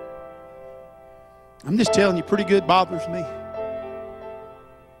 I'm just telling you, pretty good bothers me.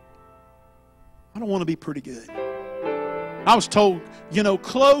 I don't want to be pretty good. I was told,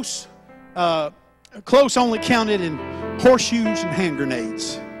 close only counted in horseshoes and hand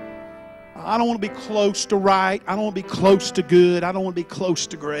grenades. I don't want to be close to right. I don't want to be close to good. I don't want to be close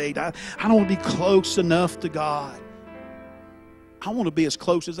to great. I don't want to be close enough to God. I want to be as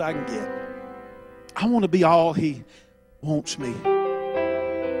close as I can get. I want to be all He wants me.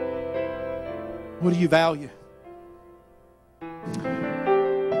 What do you value?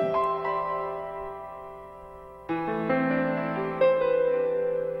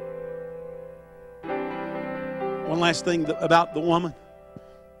 One last thing about the woman.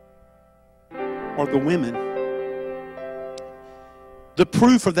 Or the women. The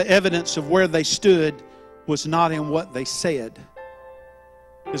proof or the evidence of where they stood was not in what they said.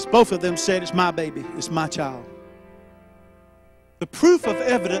 Because both of them said, it's my baby, it's my child. The proof of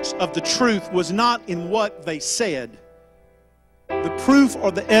evidence of the truth was not in what they said. The proof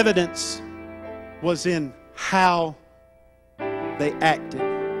or the evidence was in how they acted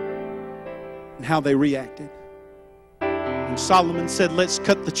and how they reacted. And Solomon said, let's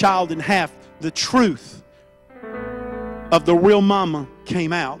cut the child in half. The truth of the real mama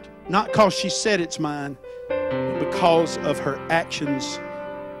came out, not because she said it's mine, but because of her actions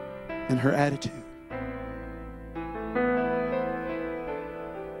and her attitude.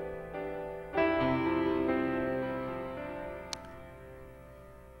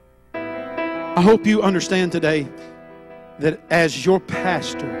 I hope you understand today that as your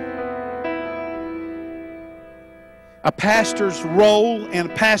pastor, a pastor's role and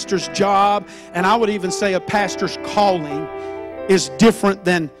a pastor's job, and I would even say a pastor's calling, is different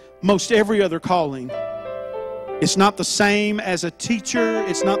than most every other calling. It's not the same as a teacher.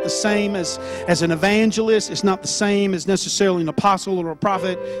 It's not the same as an evangelist. It's not the same as necessarily an apostle or a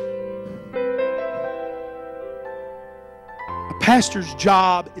prophet. A pastor's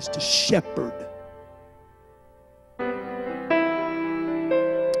job is to shepherd.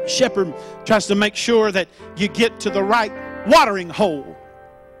 Shepherd tries to make sure that you get to the right watering hole.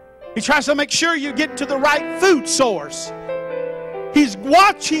 He tries to make sure you get to the right food source. He's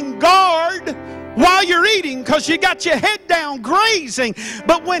watching guard while you're eating because you got your head down grazing.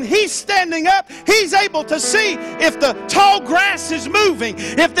 But when he's standing up, he's able to see if the tall grass is moving,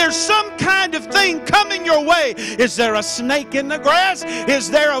 if there's some kind of thing coming your way. Is there a snake in the grass? Is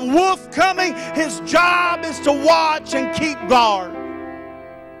there a wolf coming? His job is to watch and keep guard.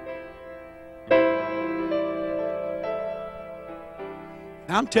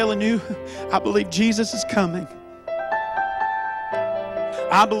 I'm telling you, I believe Jesus is coming.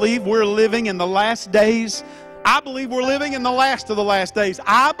 I believe we're living in the last days. I believe we're living in the last of the last days.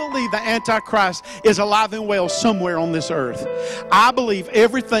 I believe the Antichrist is alive and well somewhere on this earth. I believe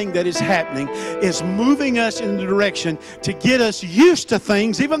everything that is happening is moving us in the direction to get us used to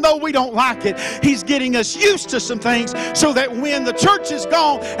things, even though we don't like it. He's getting us used to some things so that when the church is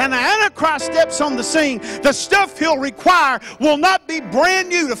gone and the Antichrist steps on the scene, the stuff he'll require will not be brand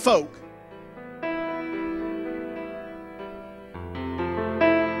new to folk.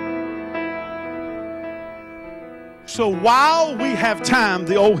 So while we have time,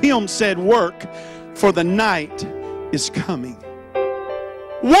 the old hymn said, work, for the night is coming.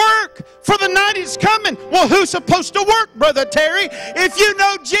 Work, for the night is coming. Well, who's supposed to work, Brother Terry? If you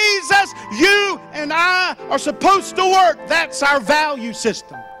know Jesus, you and I are supposed to work. That's our value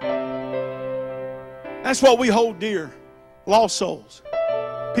system. That's what we hold dear. Lost souls.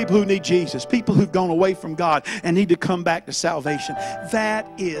 People who need Jesus. People who've gone away from God and need to come back to salvation. That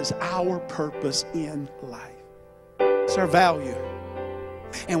is our purpose in life. It's our value.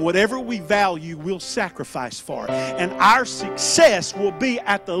 And whatever we value, we'll sacrifice for. And our success will be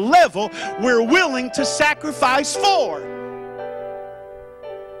at the level we're willing to sacrifice for.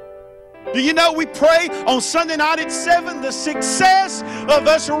 Do you know we pray on Sunday night at 7? The success of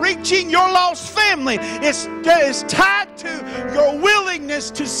us reaching your lost family is tied to your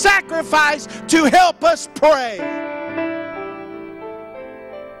willingness to sacrifice to help us pray.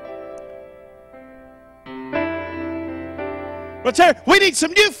 But we need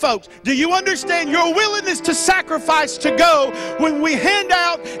some new folks. Do you understand your willingness to sacrifice to go when we hand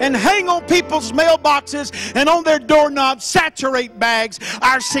out and hang on people's mailboxes and on their doorknobs saturate bags?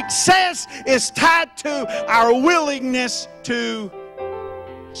 Our success is tied to our willingness to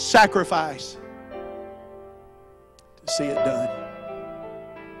sacrifice to see it done.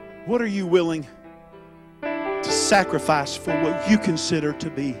 What are you willing to sacrifice for what you consider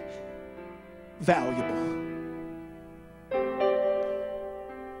to be valuable?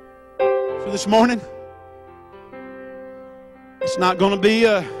 This morning, it's not going to be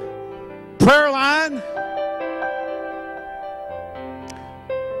a prayer line.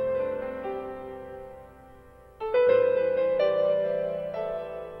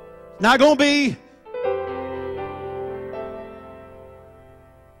 Not going to be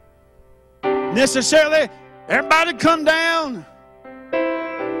necessarily everybody come down.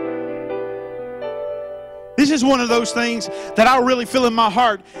 This is one of those things that I really feel in my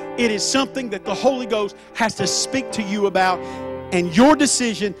heart. It is something that the Holy Ghost has to speak to you about. And your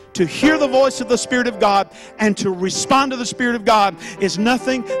decision to hear the voice of the Spirit of God and to respond to the Spirit of God is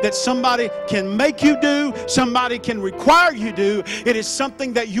nothing that somebody can make you do, somebody can require you do. It is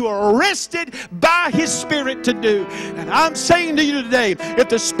something that you are arrested by His Spirit to do. And I'm saying to you today, if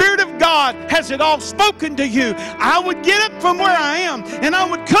the Spirit of God has it all spoken to you, I would get up from where I am and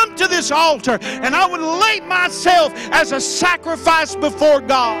I would come to this altar and I would lay myself as a sacrifice before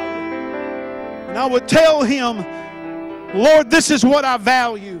God. And I would tell Him, Lord, this is what I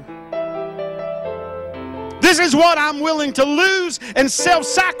value. This is what I'm willing to lose and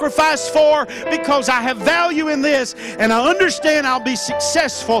self-sacrifice for because I have value in this and I understand I'll be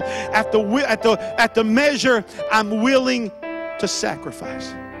successful at the measure I'm willing to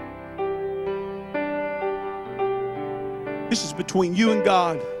sacrifice. This is between you and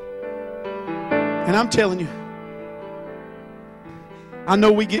God. And I'm telling you, I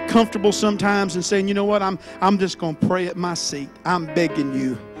know we get comfortable sometimes and saying, you know what, I'm just going to pray at my seat. I'm begging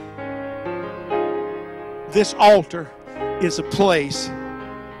you. This altar is a place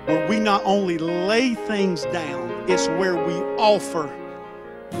where we not only lay things down, it's where we offer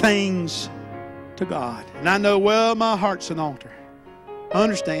things to God. And I know, well, my heart's an altar. I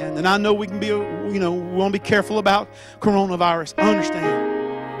understand. And I know we can be, we want to be careful about coronavirus. I understand.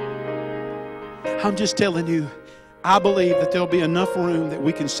 I'm just telling you, I believe that there'll be enough room that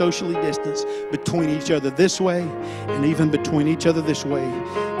we can socially distance between each other this way and even between each other this way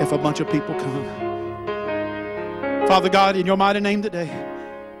if a bunch of people come. Father God, in your mighty name today,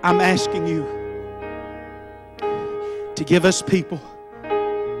 I'm asking you to give us people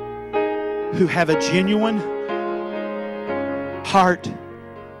who have a genuine heart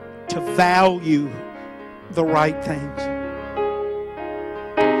to value the right things.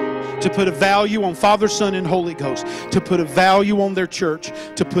 To put a value on Father, Son, and Holy Ghost. To put a value on their church.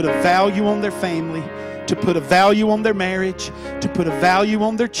 To put a value on their family. To put a value on their marriage. To put a value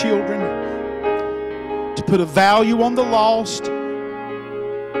on their children. To put a value on the lost.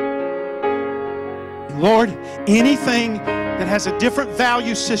 And Lord, anything that has a different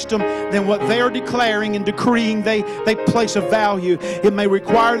value system than what they are declaring and decreeing they place a value. It may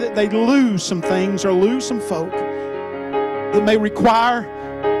require that they lose some things or lose some folk. It may require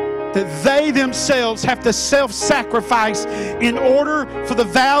that they themselves have to self-sacrifice in order for the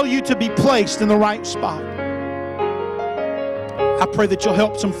value to be placed in the right spot. I pray that you'll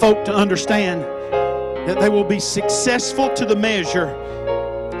help some folk to understand that they will be successful to the measure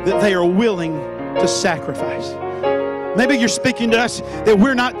that they are willing to sacrifice. Maybe you're speaking to us that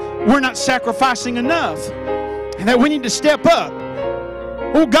we're not sacrificing enough and that we need to step up.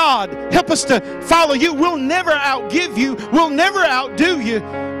 Oh God, help us to follow you. We'll never outgive you. We'll never outdo you.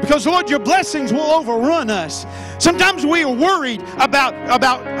 Because, Lord, your blessings will overrun us. Sometimes we are worried about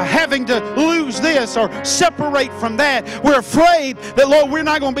having to lose this or separate from that. We're afraid that, Lord, we're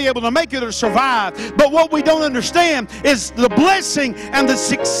not going to be able to make it or survive. But what we don't understand is the blessing and the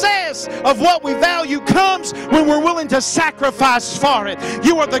success of what we value comes when we're willing to sacrifice for it.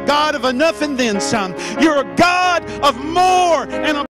 You are the God of enough and then some. You're a God of more and